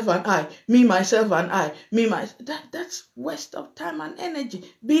 myself, and I, me, myself, and I, me, myself. That's waste of time and energy.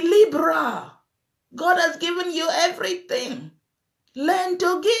 Be liberal. God has given you everything. Learn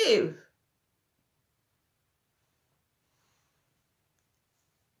to give.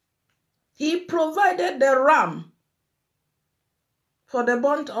 He provided the ram for the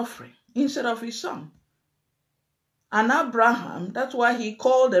burnt offering instead of his son. And Abraham, that's why he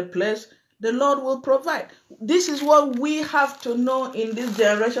called the place, the Lord will provide. This is what we have to know in this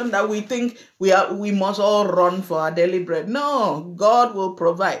generation, that we think we must all run for our daily bread. No, God will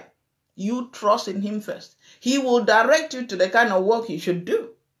provide. You trust in him first. He will direct you to the kind of work you should do.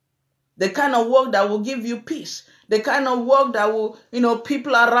 The kind of work that will give you peace. The kind of work that will,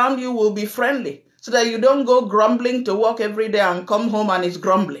 people around you will be friendly. So that you don't go grumbling to work every day and come home and it's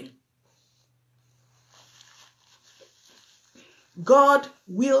grumbling. God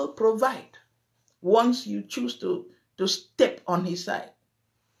will provide once you choose to step on his side.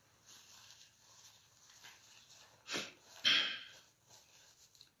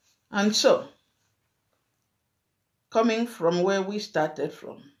 And so, coming from where we started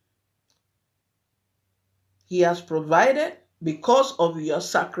from, he has provided because of your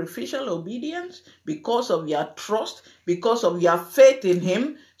sacrificial obedience, because of your trust, because of your faith in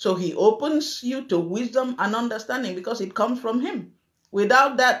him. So he opens you to wisdom and understanding because it comes from him.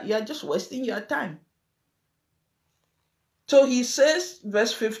 Without that, you're just wasting your time. So he says,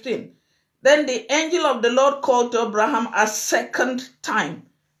 verse 15, then the angel of the Lord called to Abraham a second time.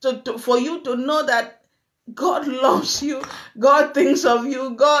 So for you to know that God loves you, God thinks of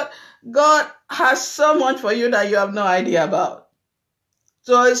you, God has so much for you that you have no idea about.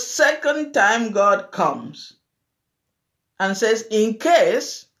 So a second time God comes and says, in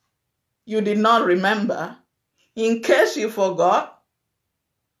case you did not remember, in case you forgot,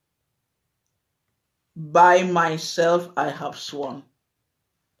 by myself I have sworn.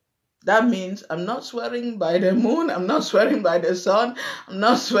 That means I'm not swearing by the moon, I'm not swearing by the sun, I'm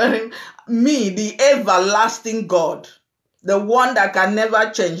not swearing, me, the everlasting God, the one that can never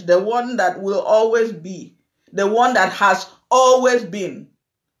change, the one that will always be, the one that has always been.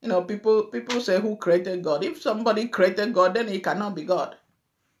 People say, who created God? If somebody created God, then he cannot be God.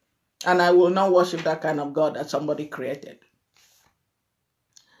 And I will not worship that kind of God that somebody created.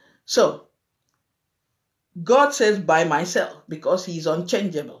 So, God says by myself because he is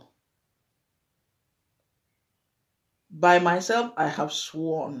unchangeable. By myself I have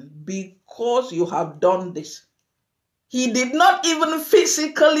sworn because you have done this. He did not even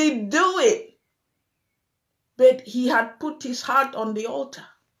physically do it, but he had put his heart on the altar.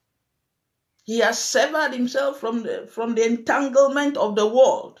 He has severed himself from the entanglement of the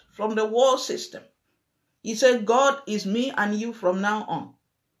world, from the world system. He said, God is me and you from now on.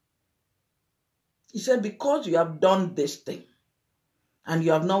 He said, because you have done this thing and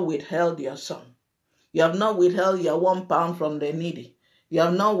you have not withheld your son, you have not withheld your £1 from the needy, you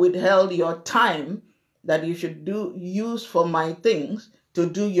have not withheld your time that you should use for my things to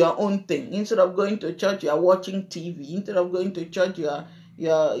do your own thing. Instead of going to church, you are watching TV. Instead of going to church,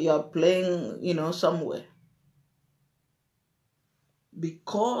 you're playing, somewhere.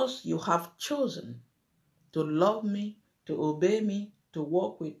 Because you have chosen to love me, to obey me, to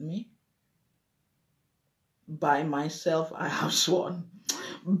walk with me, by myself I have sworn.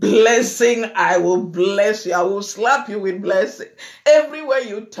 Blessing, I will bless you. I will slap you with blessing. Everywhere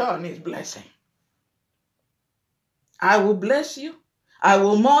you turn is blessing. I will bless you. I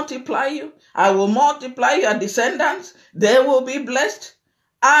will multiply you. I will multiply your descendants. They will be blessed.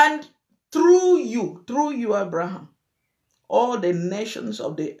 And through you, Abraham, all the nations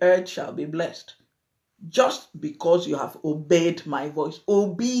of the earth shall be blessed. Just because you have obeyed my voice.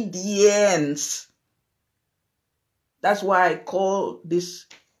 Obedience. That's why I call this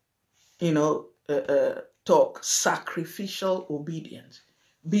talk, sacrificial obedience.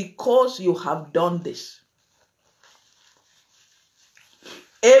 Because you have done this,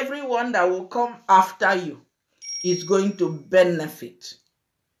 everyone that will come after you is going to benefit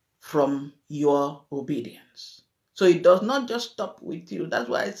from your obedience. So it does not just stop with you. That's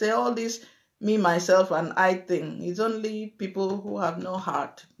why I say all this me, myself, and I thing. It's only people who have no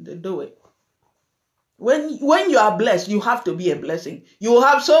heart, they do it. When you are blessed, you have to be a blessing. You will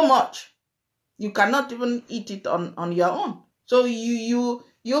have so much. You cannot even eat it on your own. So you'll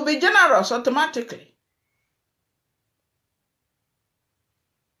be generous automatically.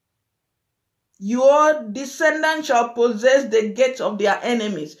 Your descendants shall possess the gates of their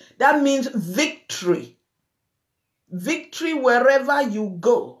enemies. That means victory. Victory wherever you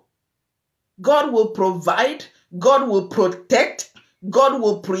go. God will provide. God will protect. God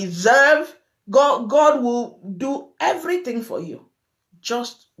will preserve. God will do everything for you.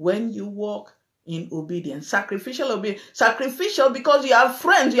 Just when you walk in obedience. Sacrificial obedience. Sacrificial because you have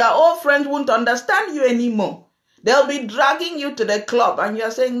friends. Your old friends won't understand you anymore. They'll be dragging you to the club and you're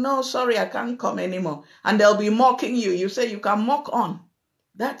saying, no, sorry, I can't come anymore. And they'll be mocking you. You say you can mock on.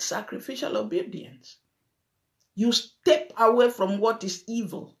 That's sacrificial obedience. You step away from what is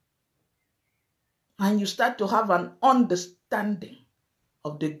evil. And you start to have an understanding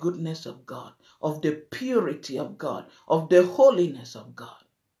of the goodness of God, of the purity of God, of the holiness of God.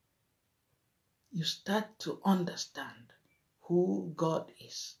 You start to understand who God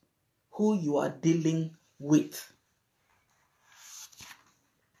is, who you are dealing with.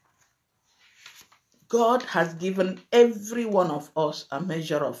 God has given every one of us a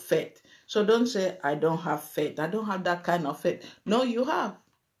measure of faith. So don't say, I don't have faith. I don't have that kind of faith. No, you have.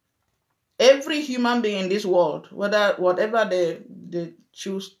 Every human being in this world, whatever they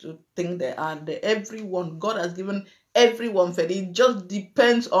choose to think they are, everyone, God has given everyone faith. It just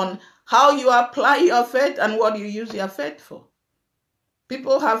depends on how you apply your faith and what you use your faith for.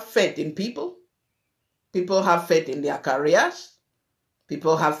 People have faith in people. People have faith in their careers.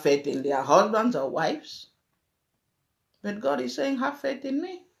 People have faith in their husbands or wives. But God is saying, have faith in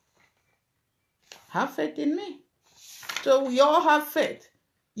me. Have faith in me. So we all have faith.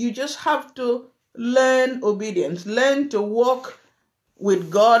 You just have to learn obedience. Learn to walk with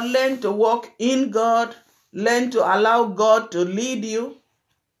God. Learn to walk in God. Learn to allow God to lead you.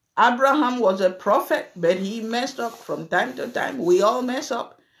 Abraham was a prophet, but he messed up from time to time. We all mess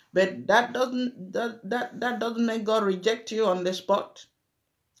up. But that doesn't make God reject you on the spot.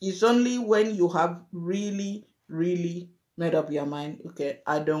 It's only when you have really, really made up your mind, okay,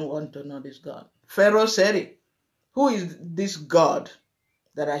 I don't want to know this God. Pharaoh said it. Who is this God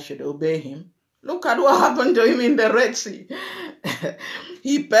that I should obey him? Look at what happened to him in the Red Sea.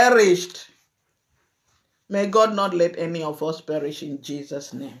 He perished. May God not let any of us perish in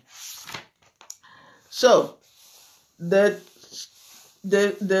Jesus' name. So, the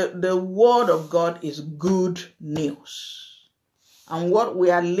word of God is good news. And what we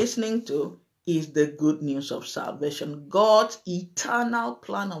are listening to is the good news of salvation. God's eternal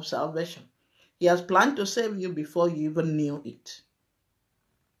plan of salvation. He has planned to save you before you even knew it.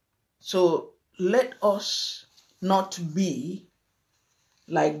 So let us not be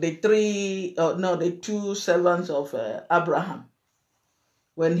like the two servants of Abraham.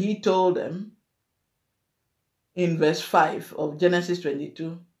 When he told them in verse 5 of Genesis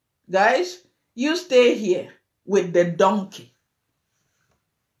 22, guys, you stay here with the donkey.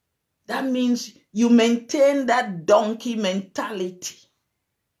 That means you maintain that donkey mentality.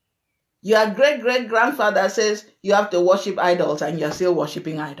 Your great-great-grandfather says you have to worship idols and you're still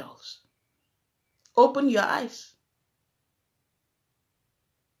worshiping idols. Open your eyes.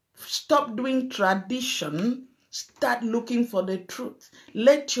 Stop doing tradition. Start looking for the truth.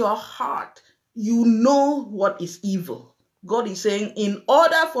 Let your heart, you know what is evil. God is saying, in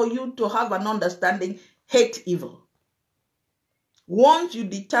order for you to have an understanding, hate evil. Once you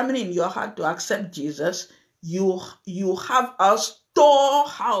determine in your heart to accept Jesus, you have a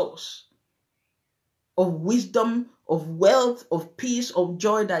storehouse of wisdom, of wealth, of peace, of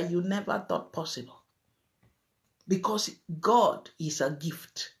joy that you never thought possible. Because God is a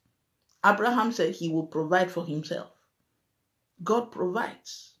gift. Abraham said he will provide for himself. God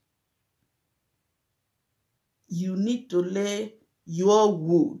provides. You need to lay your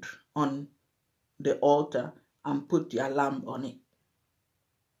wood on the altar and put your lamb on it.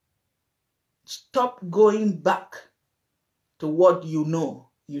 Stop going back to what you know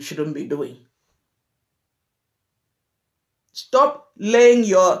you shouldn't be doing. Stop laying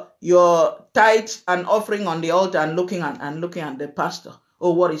your tithes and offering on the altar and looking at the pastor.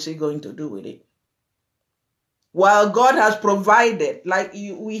 Oh, what is he going to do with it? While God has provided, like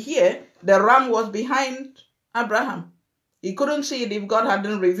we hear, The ram was behind Abraham. He couldn't see it if God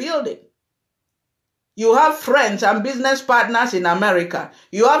hadn't revealed it. You have friends and business partners in America.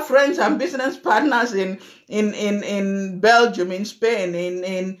 You have friends and business partners in Belgium, in Spain,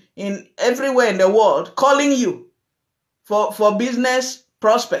 in everywhere in the world calling you for business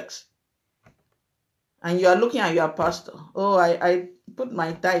prospects. And you are looking at your pastor. Oh, I put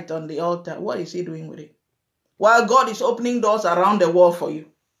my tithe on the altar. What is he doing with it? While God is opening doors around the world for you.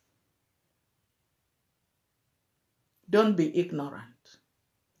 Don't be ignorant.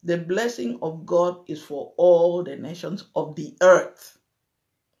 The blessing of God is for all the nations of the earth,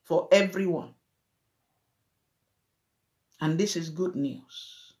 for everyone. And this is good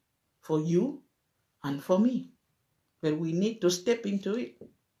news for you and for me. But we need to step into it.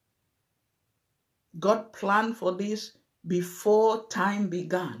 God planned for this before time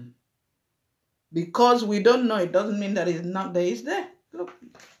began. Because we don't know, it doesn't mean that it's not there. It's there. Look,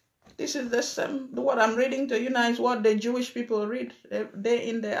 this is the same. What I'm reading to you now is what the Jewish people read day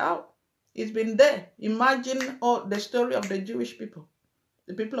in, day out. It's been there. Imagine all the story of the Jewish people,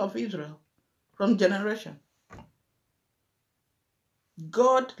 the people of Israel, from generation.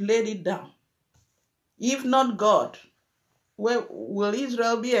 God laid it down. If not God, where will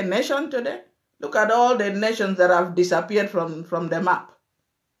Israel be a nation today? Look at all the nations that have disappeared from the map.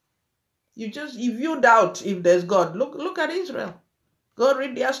 If you doubt if there's God, look at Israel. Go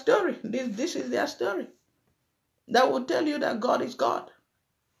read their story. This is their story. That will tell you that God is God.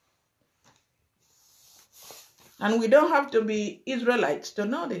 And we don't have to be Israelites to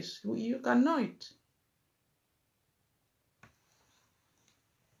know this. You can know it.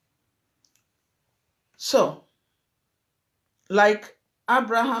 So, like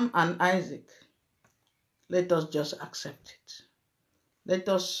Abraham and Isaac, let us just accept it. Let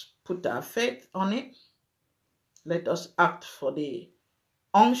us put our faith on it. Let us act for the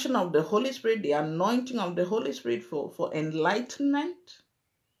unction of the Holy Spirit, the anointing of the Holy Spirit for enlightenment.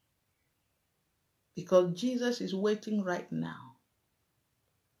 Because Jesus is waiting right now.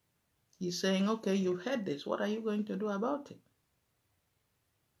 He's saying, okay, you've heard this. What are you going to do about it?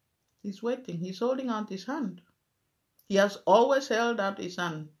 He's waiting. He's holding out his hand. He has always held out his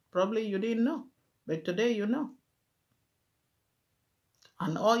hand. Probably you didn't know, but today you know.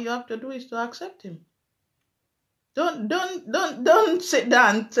 And all you have to do is to accept him. Don't sit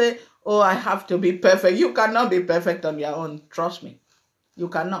down and say, oh, I have to be perfect. You cannot be perfect on your own. Trust me. You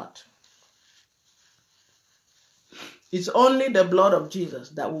cannot. It's only the blood of Jesus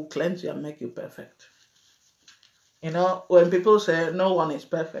that will cleanse you and make you perfect. You know, when people say no one is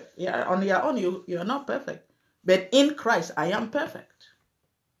perfect, yeah, on your own you are not perfect. But in Christ, I am perfect.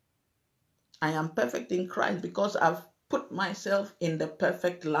 I am perfect in Christ because I've put myself in the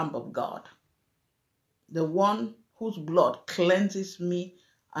perfect Lamb of God. The one whose blood cleanses me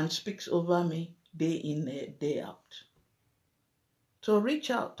and speaks over me day in, day out. So reach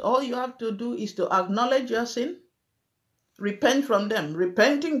out. All you have to do is to acknowledge your sin. Repent from them.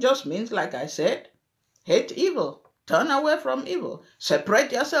 Repenting just means, like I said, hate evil. Turn away from evil.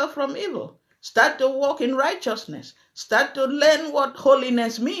 Separate yourself from evil. Start to walk in righteousness. Start to learn what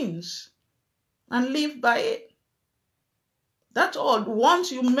holiness means and live by it. That's all.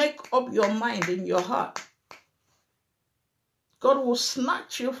 Once you make up your mind in your heart, God will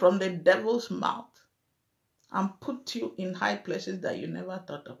snatch you from the devil's mouth and put you in high places that you never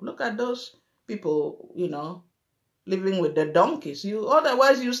thought of. Look at those people, living with the donkeys.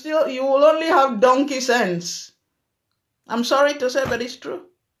 Otherwise, you will only have donkey sense. I'm sorry to say, but it's true.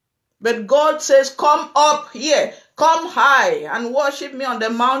 But God says, come up here, come high and worship me on the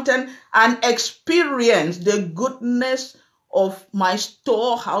mountain and experience the goodness of my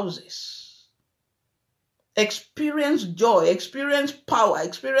storehouses. Experience joy, experience power,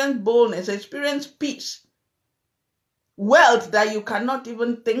 experience boldness, experience peace. Wealth that you cannot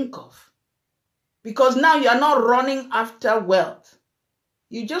even think of. Because now you are not running after wealth.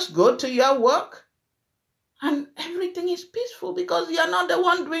 You just go to your work and everything is peaceful because you are not the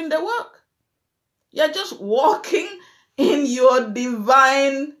one doing the work. You are just walking in your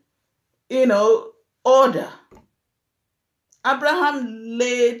divine, order. Abraham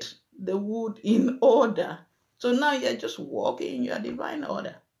laid the wood in order. So now you are just walking in your divine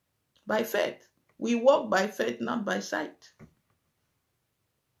order by faith. We walk by faith, not by sight.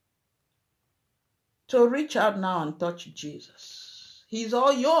 So reach out now and touch Jesus. He's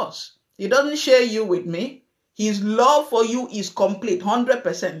all yours. He doesn't share you with me. His love for you is complete,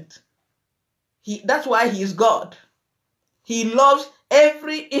 100%. That's why he's God. He loves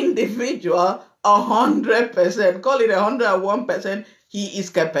every individual 100%. Call it 101%. He is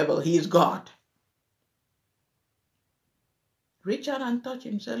capable. He is God. Reach out and touch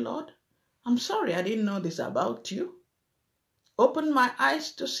him. Say, Lord, I'm sorry, I didn't know this about you. Open my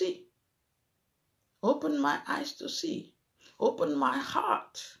eyes to see. Open my eyes to see. Open my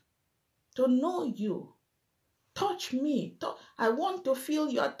heart to know you. Touch me. I want to feel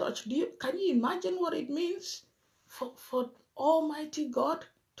your touch. Can you imagine what it means for Almighty God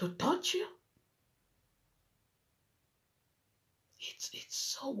to touch you? It's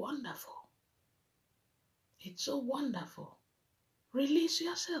so wonderful. It's so wonderful. Release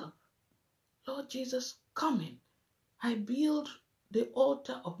yourself. Lord Jesus, come in. I build the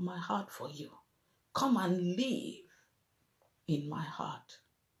altar of my heart for you. Come and live in my heart.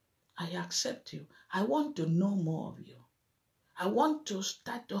 I accept you. I want to know more of you. I want to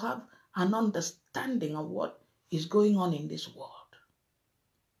start to have an understanding of what is going on in this world.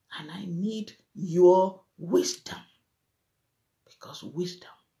 And I need your wisdom, because wisdom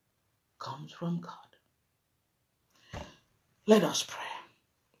comes from God. Let us pray.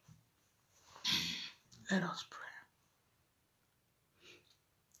 Let us pray.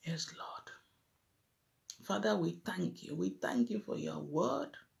 Yes, Lord. Father, we thank you. We thank you for your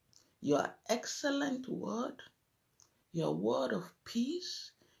word, your excellent word, your word of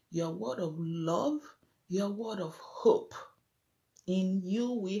peace, your word of love, your word of hope. In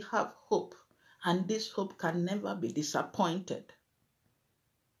you we have hope, and this hope can never be disappointed.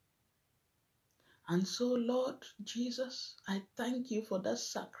 And so, Lord Jesus, I thank you for that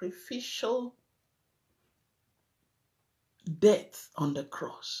sacrificial death on the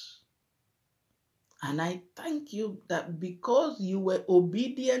cross. And I thank you that because you were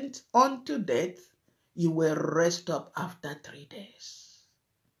obedient unto death, you were raised up after 3 days.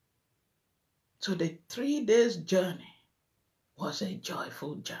 So the 3 days journey was a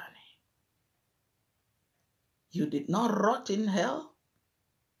joyful journey. You did not rot in hell.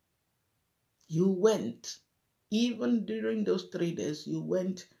 You went, even during those 3 days, you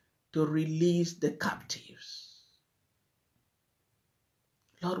went to release the captives.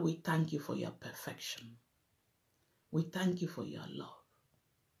 Lord, we thank you for your perfection. We thank you for your love.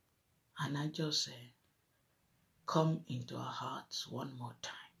 And I just say, come into our hearts one more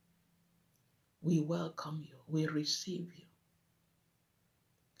time. We welcome you. We receive you.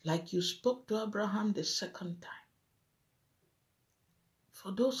 Like you spoke to Abraham the second time.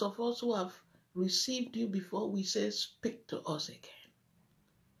 For those of us who have received you before, we say, speak to us again.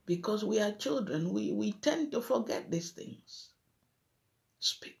 Because we are children, we tend to forget these things.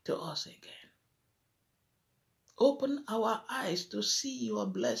 Speak to us again. Open our eyes to see your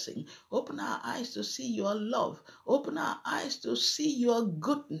blessing. Open our eyes to see your love. Open our eyes to see your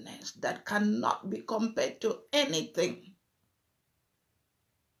goodness that cannot be compared to anything.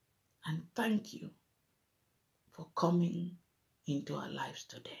 And thank you for coming into our lives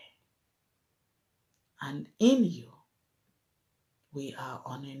today. And in you, we are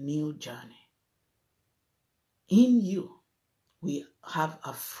on a new journey. In you, we have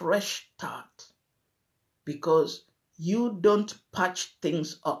a fresh start, because you don't patch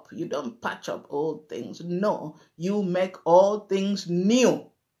things up. You don't patch up old things. No, you make all things new.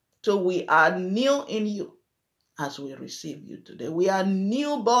 So we are new in you as we receive you today. We are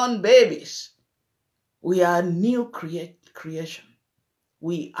newborn babies. We are new creation.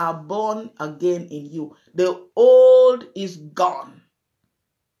 We are born again in you. The old is gone.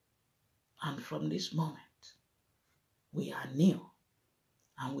 And from this moment, we are new.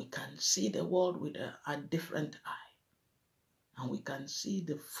 And we can see the world with a different eye. And we can see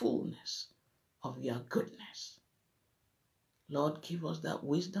the fullness of your goodness. Lord, give us that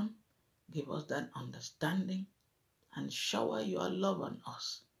wisdom, give us that understanding, and shower your love on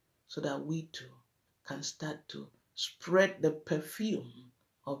us so that we too can start to spread the perfume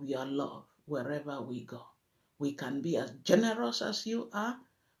of your love wherever we go. We can be as generous as you are,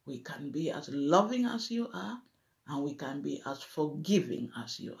 we can be as loving as you are, and we can be as forgiving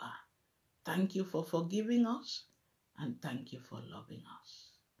as you are. Thank you for forgiving us. And thank you for loving us.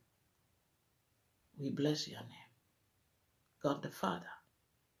 We bless your name. God the Father,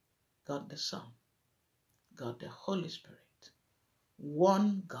 God the Son, God the Holy Spirit.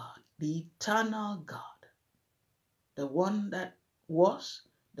 One God, the eternal God. The one that was,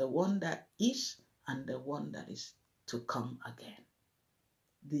 the one that is, and the one that is to come again.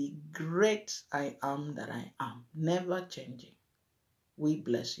 The great I am that I am, never changing. We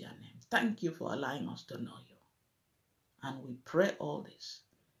bless your name. Thank you for allowing us to know you. And we pray all this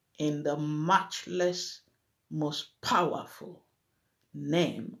in the matchless, most powerful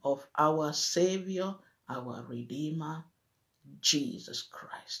name of our Savior, our Redeemer, Jesus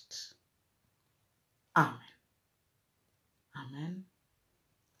Christ. Amen. Amen.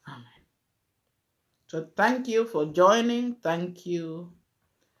 Amen. So thank you for joining. Thank you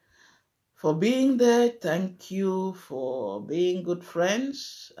for being there. Thank you for being good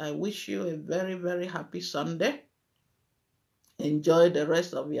friends. I wish you a very, very happy Sunday. Enjoy the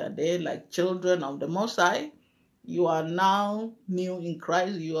rest of your day like children of the Most High. You are now new in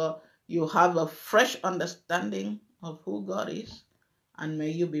Christ. You have a fresh understanding of who God is. And may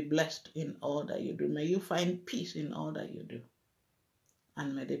you be blessed in all that you do. May you find peace in all that you do.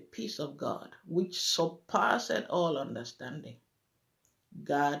 And may the peace of God, which surpasseth all understanding,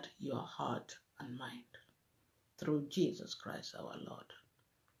 guard your heart and mind through Jesus Christ our Lord.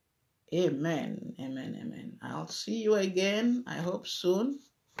 Amen, amen, amen. I'll see you again, I hope soon.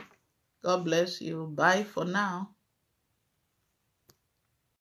 God bless you. Bye for now.